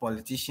of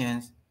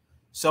politicians,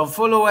 some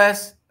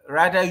followers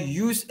rather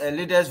use a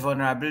leader's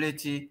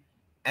vulnerability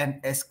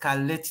and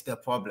escalate the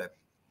problem.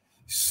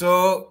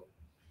 So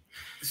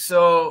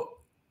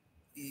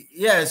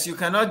yes, you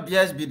cannot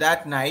just be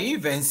that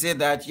naive and say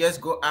that just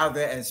go out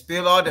there and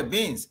spill all the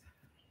beans.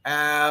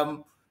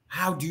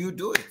 How do you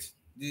do it?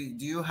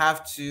 Do you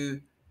have to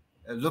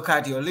look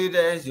at your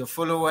leaders, your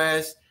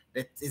followers?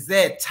 Is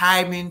there a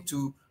timing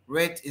to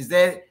rate? Is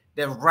there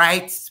the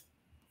right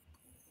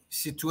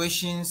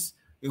situations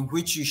in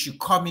which you should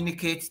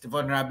communicate the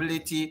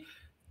vulnerability?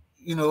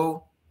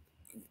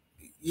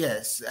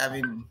 Yes, I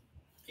mean,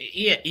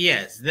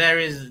 yes, there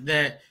is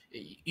the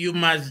you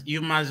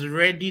must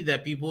ready the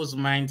people's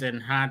minds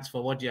and hearts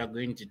for what you are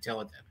going to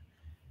tell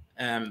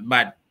them.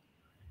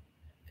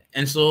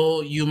 And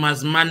so you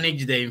must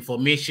manage the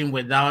information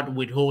without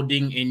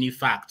withholding any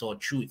fact or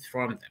truth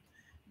from them.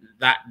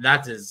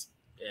 That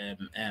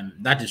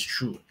is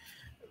true.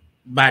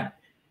 But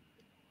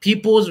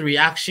people's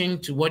reaction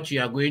to what you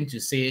are going to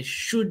say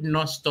should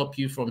not stop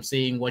you from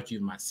saying what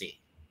you must say.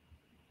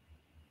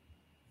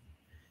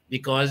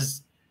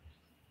 Because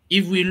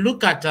if we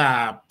look at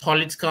our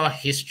political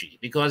history,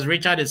 because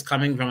Richard is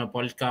coming from a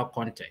political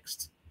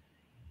context,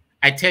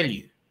 I tell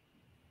you,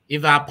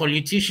 if our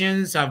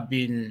politicians have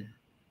been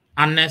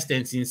honest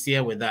and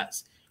sincere with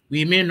us,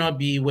 we may not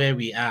be where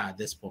we are at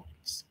this point.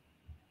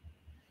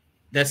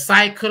 The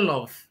cycle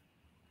of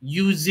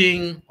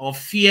using or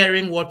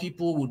fearing what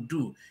people would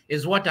do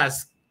is what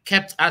has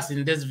kept us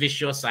in this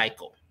vicious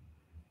cycle.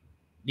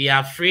 They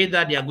are afraid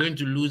that they are going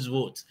to lose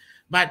votes,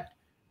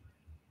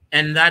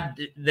 and that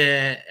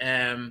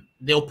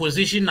the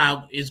opposition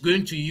is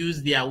going to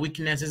use their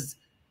weaknesses.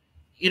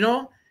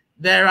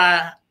 There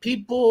are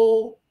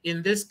people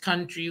in this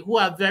country who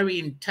are very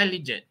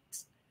intelligent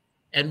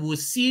and will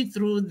see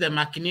through the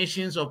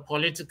machinations of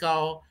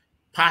political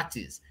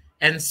parties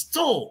and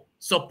still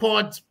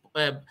support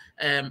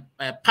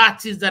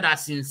parties that are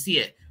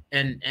sincere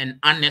and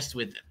honest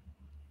with them.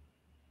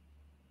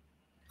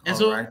 And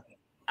so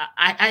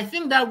I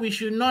think that we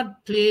should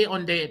not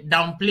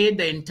downplay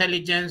the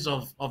intelligence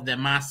of the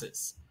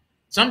masses.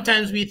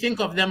 Sometimes we think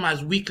of them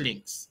as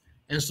weaklings.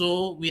 And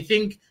so we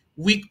think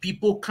weak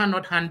people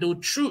cannot handle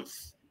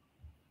truth.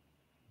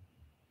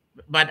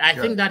 But I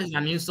think that is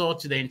an insult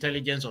to the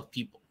intelligence of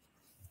people.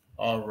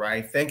 All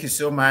right. Thank you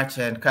so much.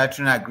 And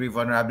Catherine, I agree.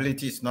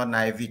 Vulnerability is not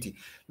naivety.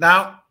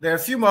 Now, there are a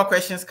few more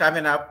questions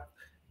coming up.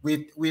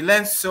 We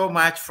learned so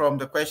much from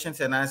the questions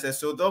and answers,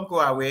 so don't go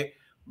away.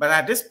 But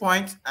at this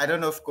point, I don't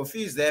know if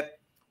Kofi is there.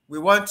 We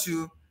want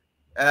to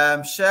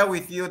share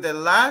with you the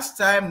last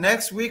time.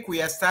 Next week,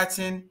 we are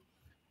starting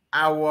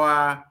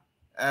our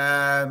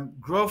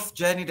growth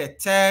journey, the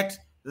third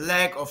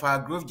leg of our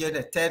growth journey,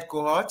 the third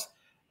cohort.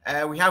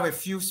 We have a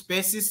few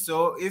spaces.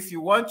 So if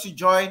you want to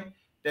join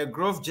the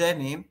growth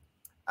journey,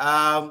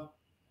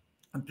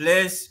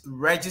 please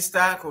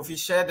register. Kofi,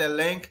 share the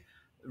link.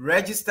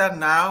 Register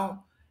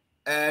now,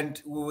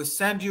 and we will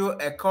send you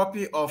a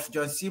copy of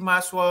John C.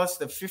 Maxwell's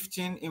The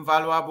 15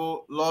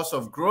 Invaluable Laws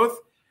of Growth.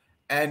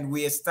 And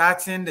we are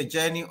starting the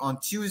journey on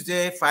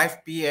Tuesday,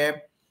 5 p.m.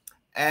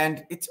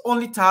 And it's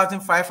only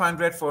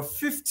 1,500 for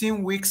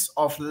 15 weeks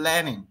of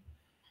learning,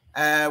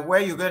 where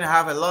you're going to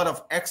have a lot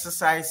of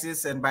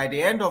exercises. And by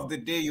the end of the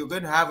day, you're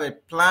going to have a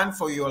plan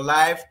for your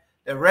life,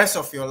 the rest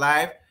of your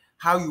life,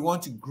 how you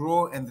want to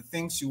grow and the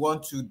things you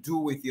want to do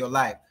with your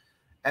life.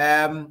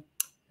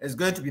 It's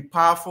going to be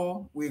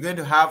powerful. We're going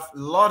to have a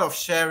lot of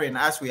sharing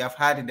as we have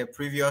had in the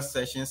previous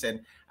sessions.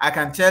 And I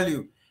can tell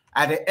you,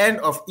 at the end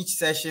of each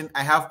session,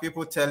 I have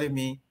people telling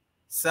me,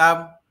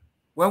 Sam,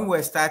 when we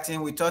were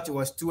starting, we thought it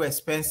was too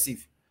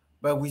expensive,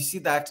 but we see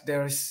that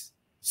there is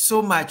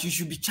so much. You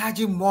should be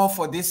charging more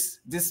for this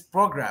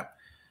program.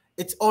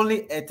 It's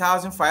only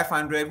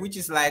 1,500, which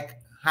is like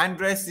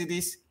 100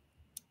 cedis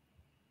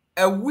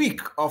a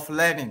week of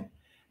learning.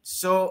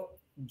 So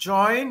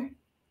join.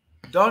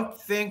 Don't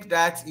think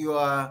that you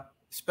are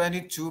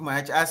spending too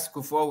much. As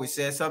before we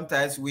say,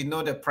 sometimes we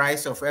know the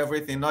price of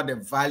everything, not the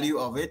value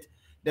of it.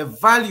 The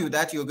value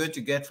that you're going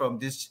to get from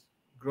this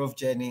growth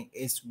journey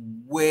is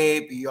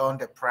way beyond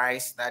the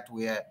price that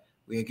we are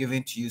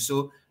giving to you.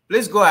 So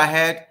please go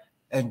ahead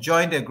and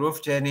join the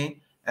growth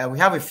journey. We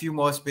have a few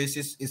more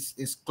spaces.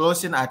 It's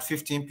closing at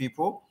 15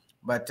 people,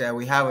 but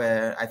we have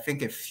I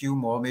think a few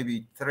more,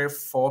 maybe 3 or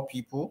 4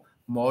 people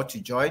more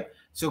to join.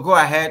 So go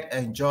ahead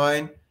and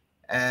join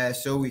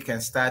so we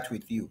can start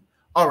with you.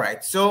 All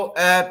right. So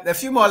a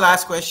few more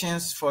last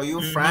questions for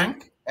you,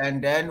 Frank,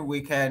 and then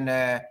we've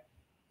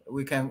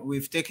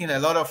taken a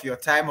lot of your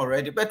time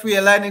already, but we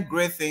are learning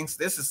great things.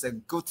 This is a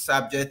good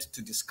subject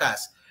to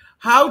discuss.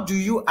 How do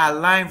you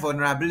align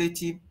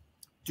vulnerability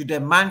to the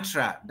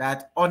mantra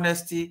that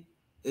honesty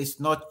is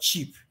not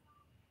cheap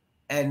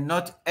and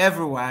not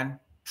everyone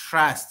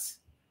trusts,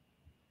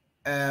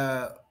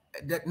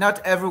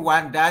 not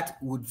everyone that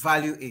would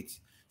value it?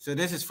 So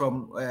this is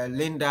from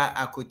Linda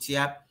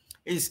Akotia,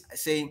 is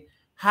saying,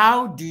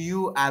 how do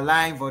you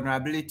align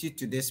vulnerability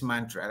to this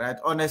mantra that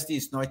honesty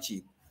is not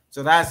cheap?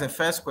 So that's the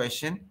first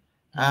question.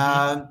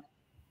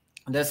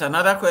 There's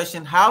another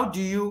question. How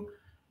do you,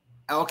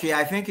 okay,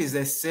 I think it's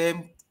the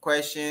same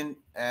question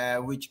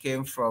which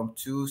came from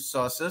 2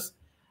 sources.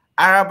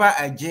 Araba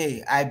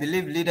Ajay, I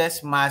believe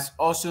leaders must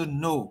also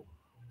know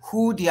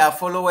who their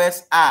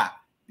followers are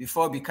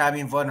before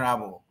becoming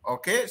vulnerable.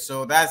 Okay,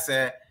 so that's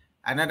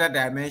another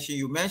dimension.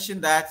 You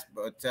mentioned that,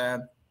 but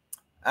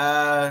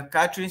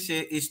Catherine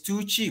said it's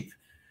too cheap.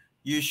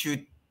 You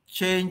should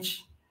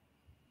change.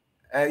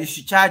 You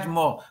should charge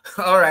more.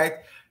 All right,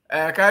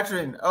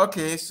 Catherine.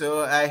 Okay,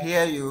 so I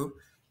hear you.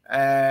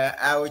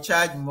 I will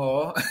charge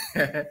more.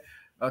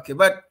 Okay,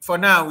 but for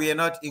now, we are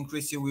not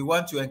increasing. We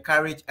want to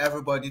encourage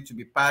everybody to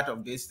be part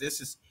of this.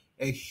 This is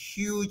a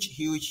huge,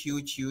 huge,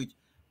 huge, huge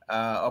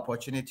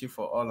opportunity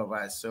for all of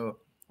us. So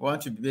we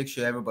want to make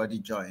sure everybody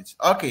joins.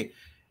 Okay.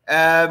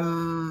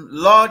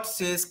 Lord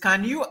says,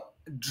 can you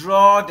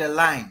draw the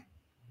line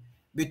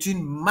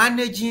between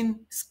managing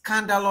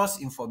scandalous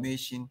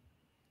information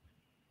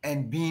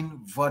and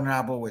being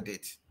vulnerable with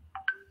it?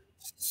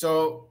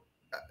 So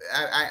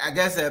I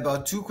guess there are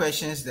about 2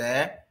 questions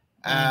there.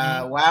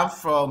 One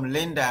from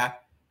Linda.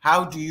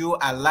 How do you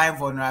align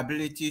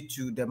vulnerability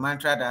to the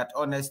mantra that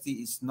honesty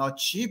is not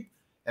cheap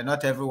and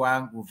not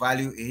everyone will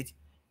value it?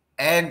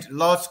 And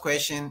Lord's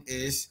question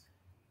is,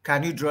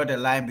 can you draw the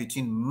line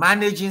between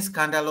managing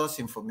scandalous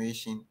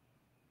information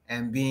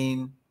and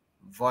being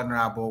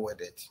vulnerable with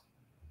it?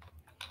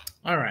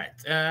 All right.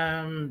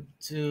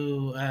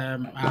 To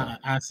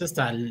our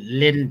sister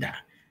Linda,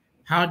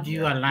 how do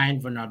you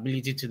align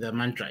vulnerability to the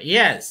mantra?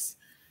 Yes.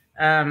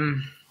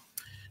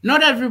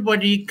 Not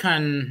everybody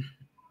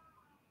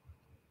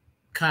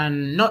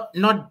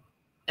not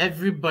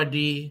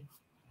everybody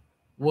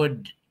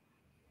would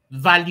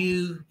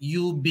value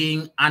you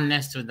being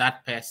honest with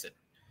that person.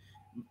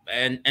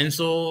 And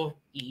so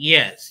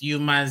yes, you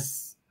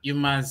must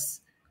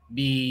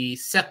be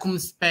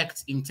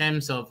circumspect in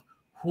terms of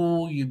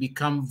who you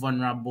become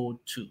vulnerable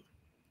to.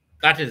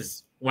 That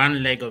is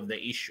one leg of the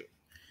issue.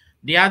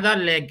 The other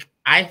leg,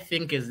 I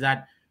think, is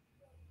that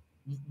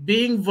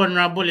being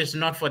vulnerable is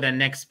not for the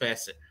next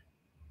person.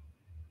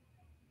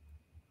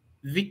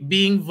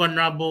 Being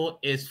vulnerable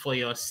is for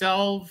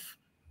yourself,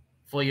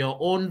 for your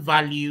own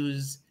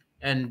values,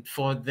 and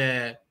for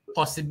the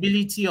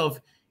possibility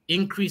of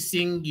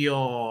increasing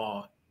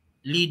your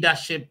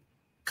leadership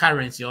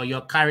currency or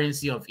your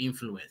currency of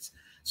influence.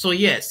 So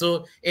yeah,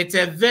 so it's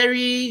a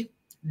very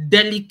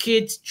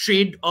delicate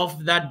trade-off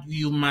that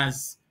you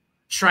must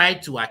try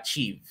to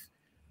achieve.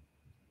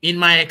 In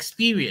my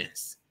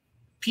experience,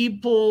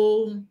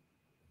 people,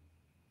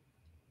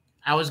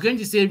 I was going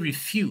to say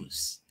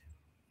refuse.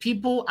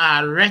 People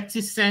are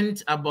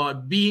reticent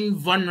about being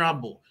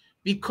vulnerable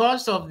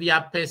because of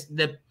their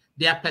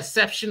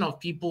perception of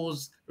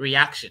people's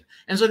reaction.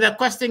 And so the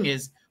question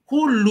is,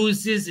 who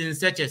loses in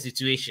such a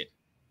situation?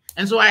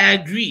 And so I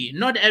agree,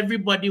 not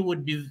everybody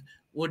would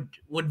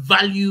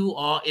value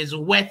or is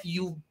worth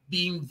you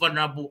being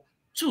vulnerable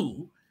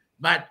to,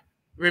 but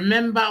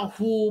remember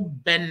who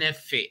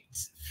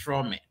benefits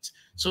from it,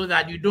 so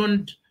that you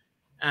don't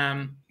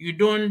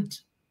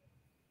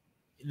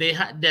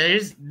there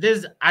is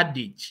this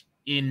adage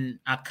in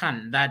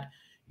Akan that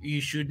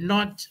you should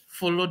not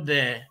follow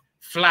the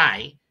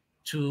fly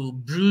to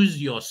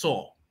bruise your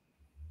sore.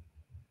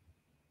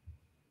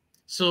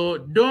 So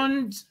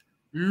don't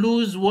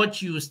lose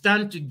what you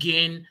stand to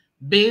gain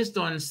based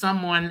on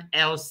someone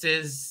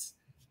else's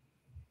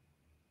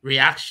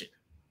reaction.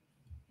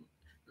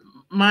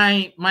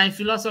 My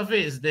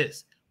philosophy is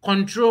this: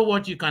 control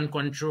what you can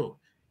control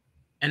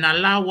and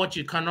allow what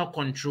you cannot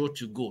control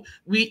to go.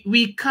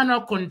 We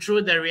cannot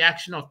control the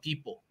reaction of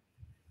people.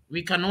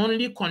 We can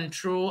only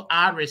control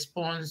our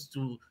response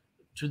to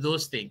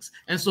those things.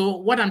 And so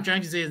what I'm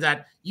trying to say is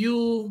that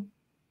you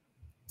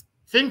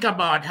think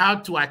about how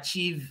to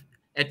achieve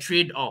a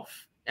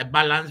trade-off, a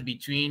balance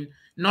between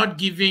not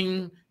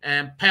giving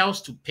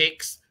pearls to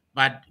pigs,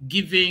 but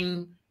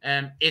giving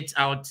it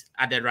out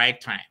at the right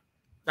time.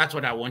 That's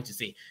what I want to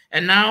say.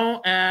 And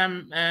now,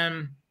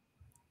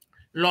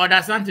 Lord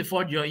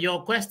Asante-Ford,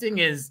 your question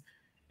is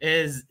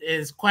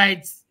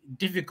quite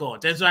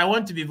difficult, and so I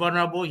want to be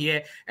vulnerable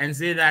here and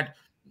say that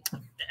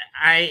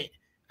I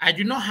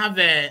do not have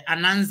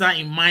an answer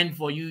in mind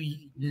for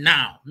you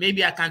now.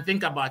 Maybe I can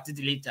think about it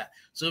later,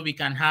 so we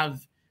can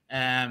have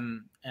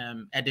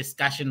a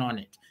discussion on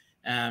it.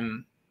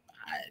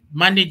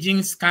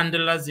 Managing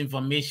scandalous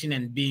information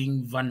and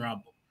being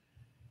vulnerable.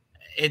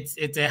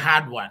 It's a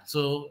hard one.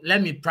 So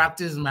let me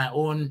practice my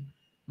own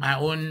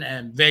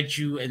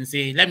virtue and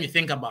say, let me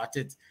think about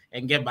it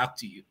and get back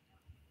to you.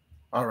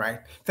 All right.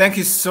 Thank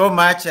you so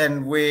much.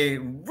 And we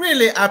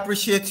really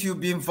appreciate you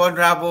being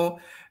vulnerable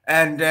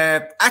and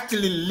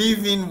actually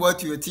living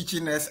what you're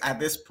teaching us at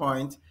this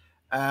point.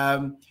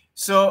 Lord,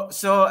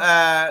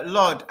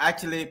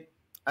 actually,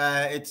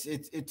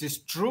 it is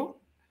true.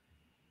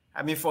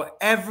 I mean, for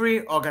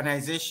every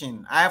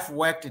organization, I've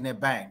worked in a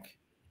bank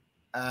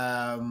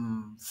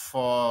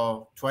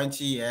for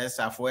 20 years.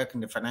 I've worked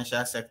in the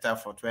financial sector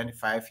for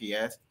 25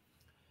 years.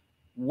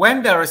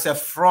 When there is a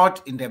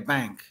fraud in the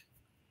bank,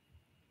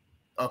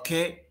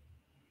 okay,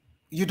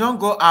 you don't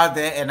go out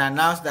there and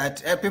announce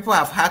that people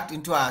have hacked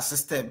into our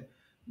system.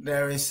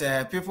 There is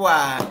people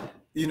are,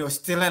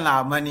 stealing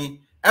our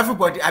money.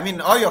 Everybody, I mean,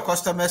 all your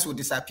customers will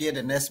disappear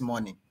the next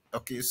morning.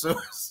 Okay, so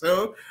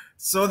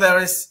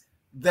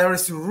there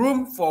is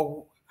room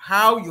for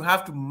how you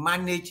have to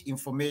manage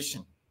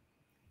information.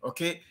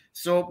 Okay,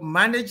 so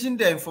managing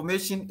the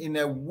information in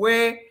a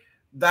way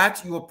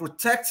that you are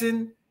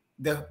protecting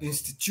the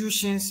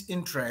institution's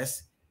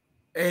interest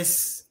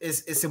is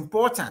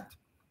important.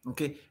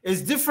 Okay,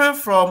 it's different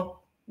from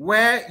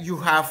where you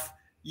have,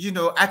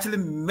 actually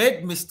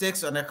made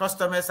mistakes on a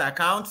customer's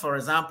account, for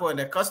example, and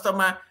the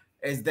customer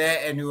is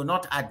there and you're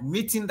not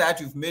admitting that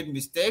you've made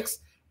mistakes,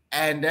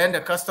 and then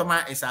the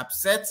customer is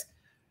upset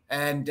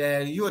and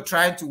you're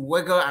trying to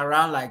wiggle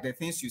around like the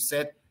things you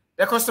said,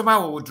 the customer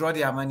will withdraw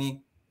their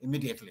money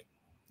immediately.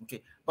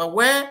 Okay, but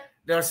where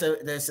there's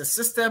a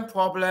system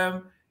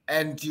problem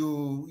and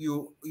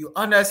you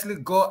honestly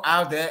go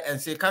out there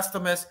and say,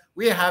 customers,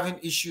 we are having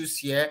issues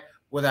here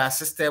with our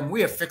system,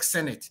 we are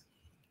fixing it,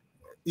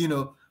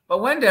 but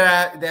when there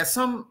are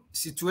some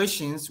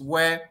situations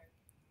where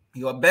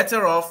you're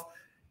better off,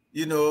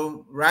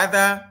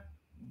 rather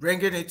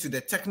bringing it to the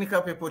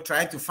technical people,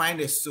 trying to find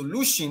a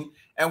solution.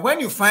 And when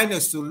you find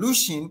a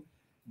solution,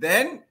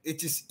 then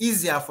it is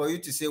easier for you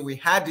to say, we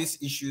had these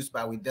issues,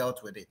 but we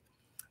dealt with it.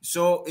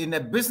 So in a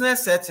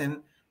business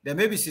setting, there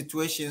may be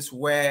situations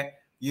where,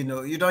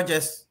 you don't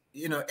just,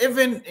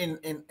 even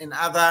in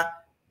other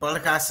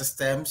political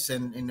systems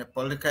and in the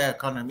political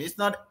economy, it's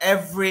not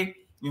every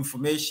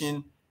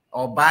information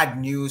or bad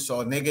news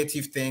or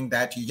negative thing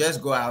that you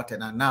just go out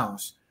and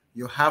announce.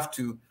 You have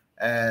to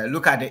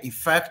look at the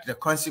effect, the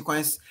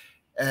consequence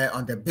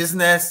on the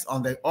business,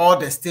 on all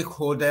the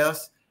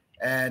stakeholders,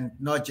 and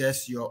not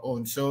just your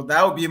own. So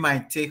that would be my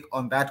take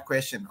on that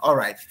question. All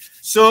right.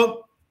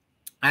 So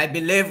I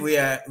believe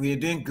we're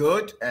doing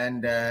good.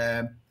 And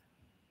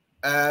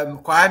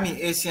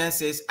Essien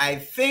says, I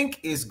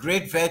think it's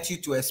great virtue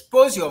to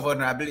expose your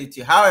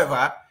vulnerability.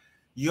 However,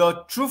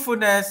 your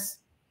truthfulness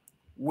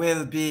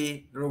will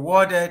be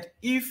rewarded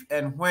if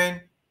and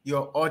when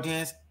your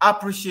audience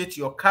appreciate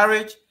your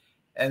courage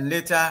and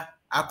later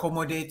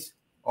accommodate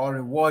or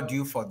reward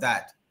you for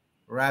that,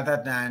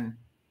 rather than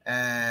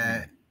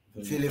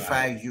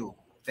vilify you.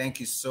 Thank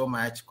you so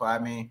much,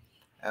 Kwame,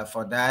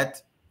 for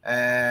that.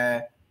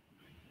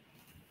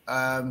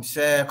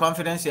 Say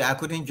confidence, I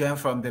couldn't join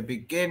from the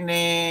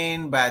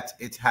beginning, but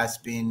it has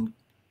been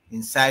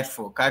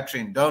insightful.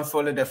 Catherine, don't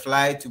follow the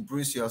fly to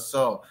bruise your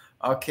soul.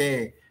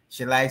 Okay,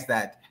 she likes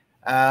that.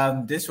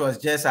 This was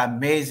just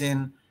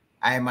amazing.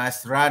 I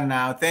must run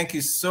now. Thank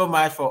you so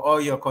much for all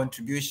your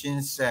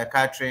contributions,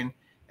 Catherine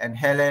and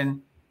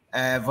Helen.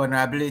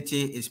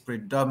 Vulnerability is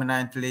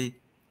predominantly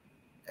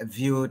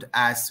viewed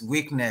as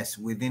weakness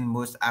within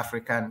most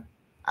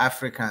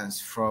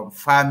Africans, from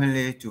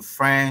family to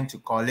friend to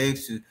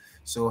colleagues.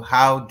 So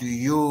how do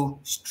you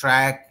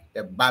strike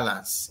the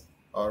balance?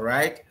 All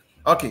right.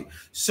 Okay.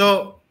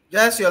 So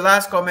just your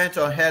last comment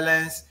on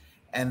Helen's,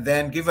 and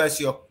then give us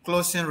your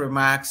closing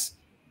remarks,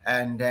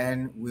 and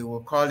then we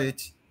will call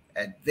it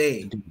a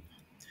day.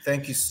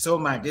 Thank you so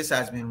much. This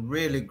has been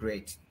really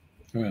great.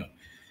 Well,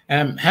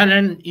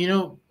 Helen,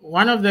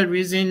 one of the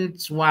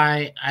reasons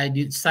why I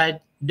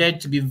decided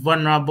to be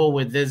vulnerable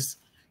with this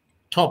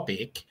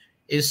topic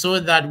is so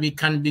that we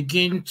can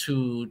begin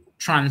to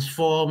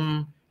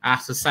transform our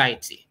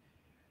society.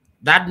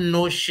 That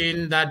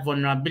notion that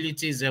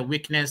vulnerability is a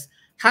weakness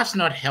has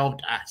not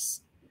helped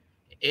us.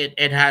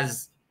 It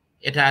has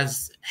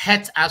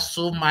hurt us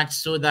so much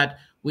so that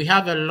we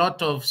have a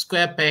lot of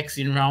square pegs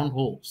in round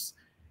holes.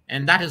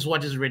 And that is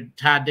what is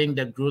retarding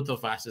the growth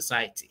of our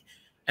society.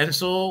 And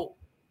so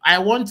I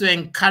want to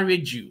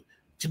encourage you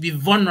to be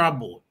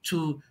vulnerable,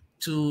 to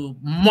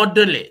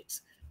model it.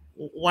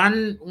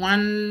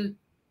 One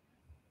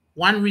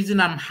one reason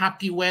I'm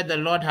happy where the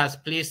Lord has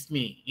placed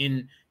me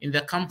in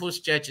the campus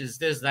church is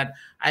this, that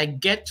I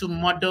get to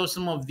model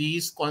some of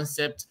these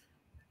concepts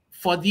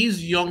for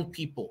these young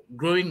people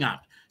growing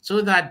up,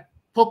 so that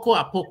poco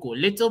a poco,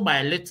 little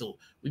by little,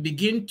 we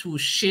begin to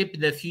shape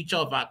the future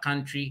of our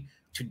country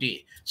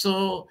today.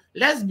 So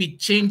let's be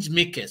change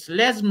makers.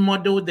 Let's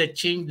model the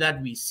change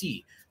that we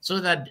see, so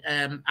that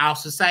our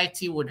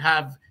society would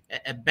have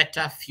a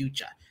better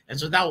future. And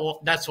so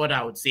that's what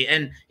I would say.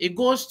 And it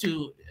goes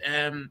to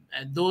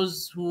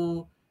those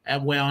who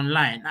were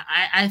online.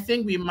 I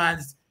think we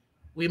must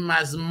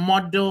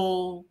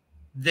model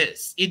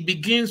this. It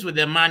begins with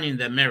the man in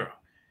the mirror,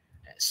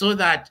 so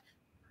that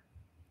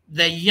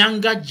the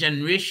younger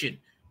generation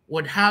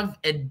would have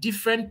a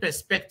different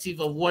perspective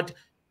of what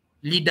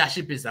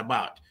leadership is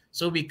about,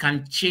 so we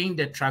can change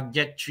the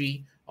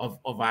trajectory of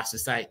our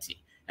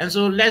society. And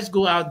so let's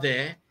go out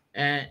there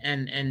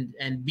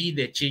and be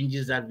the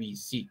changes that we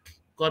seek.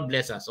 God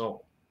bless us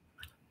all.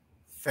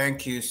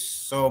 Thank you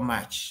so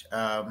much.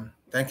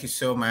 Thank you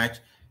so much.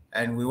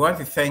 And we want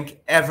to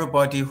thank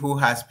everybody who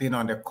has been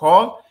on the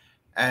call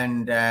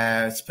and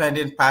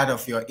spending part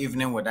of your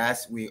evening with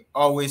us. We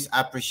always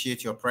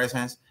appreciate your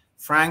presence.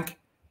 Frank,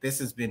 this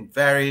has been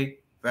very,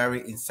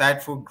 very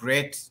insightful,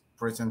 great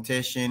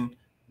presentation,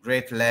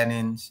 great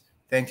learnings.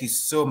 Thank you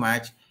so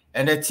much.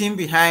 And the team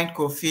behind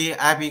Kofi,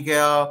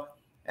 Abigail,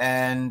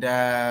 and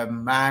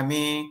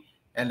Mami,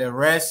 and the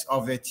rest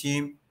of the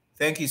team,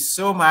 thank you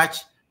so much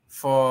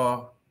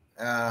for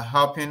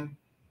helping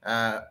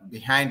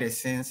behind the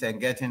scenes and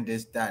getting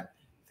this done.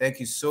 Thank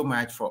you so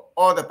much for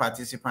all the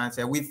participants.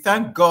 And we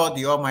thank God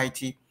the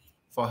Almighty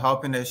for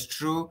helping us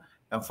through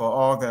and for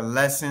all the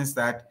lessons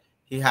that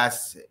He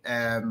has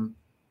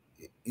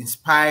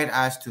inspired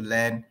us to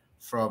learn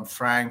from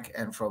Frank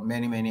and from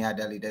many, many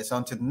other leaders.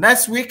 Until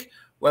next week,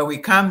 when we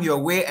come your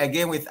way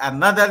again with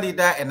another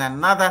leader and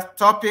another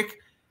topic,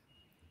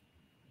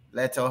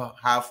 let's all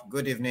have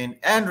good evening.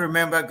 And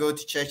remember, go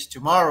to church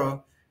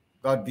tomorrow.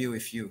 God be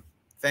with you.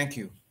 Thank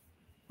you.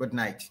 Good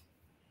night.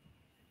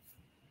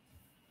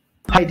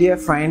 Hi, dear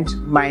friend.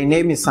 My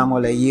name is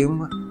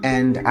𝙤𝙤𝙢𝙤,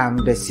 and I'm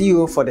the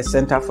CEO for the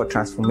Center for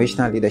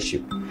Transformational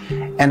Leadership.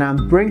 And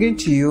I'm bringing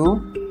to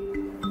you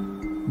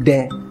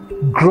the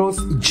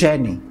growth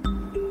journey.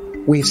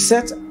 We've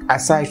set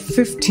aside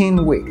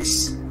 15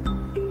 weeks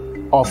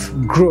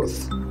of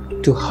growth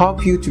to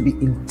help you to be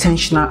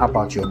intentional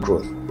about your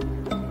growth.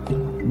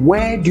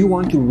 Where do you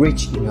want to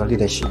reach in your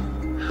leadership?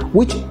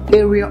 Which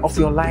area of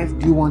your life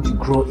do you want to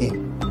grow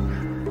in?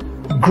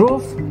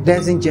 Growth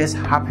doesn't just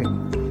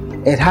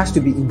happen. It has to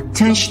be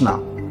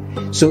intentional.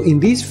 So in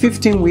these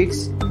 15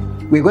 weeks,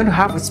 we're going to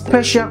have a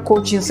special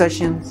coaching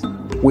sessions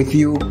with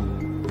you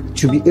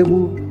to be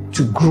able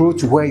to grow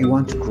to where you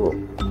want to grow.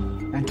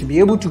 And to be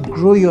able to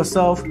grow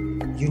yourself,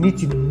 you need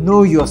to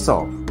know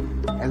yourself.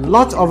 A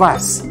lot of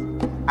us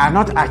are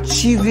not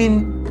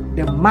achieving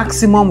the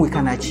maximum we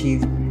can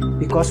achieve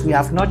because we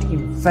have not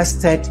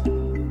invested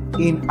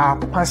in our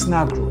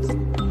personal growth.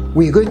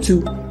 We're going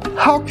to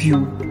help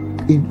you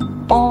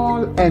in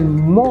all and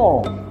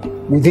more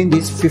within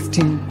these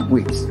 15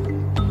 weeks.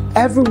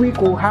 Every week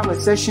we'll have a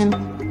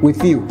session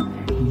with you.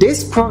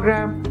 This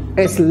program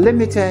is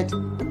limited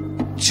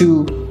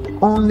to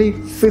only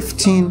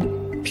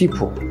 15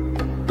 people.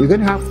 We're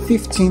going to have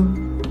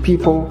 15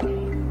 people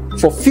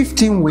for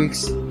 15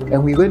 weeks,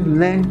 and we're going to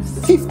learn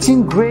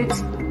 15 great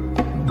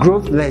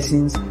growth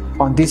lessons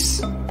on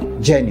this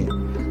journey.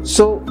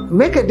 So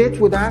make a date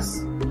with us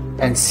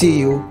and see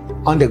you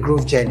on the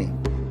growth journey.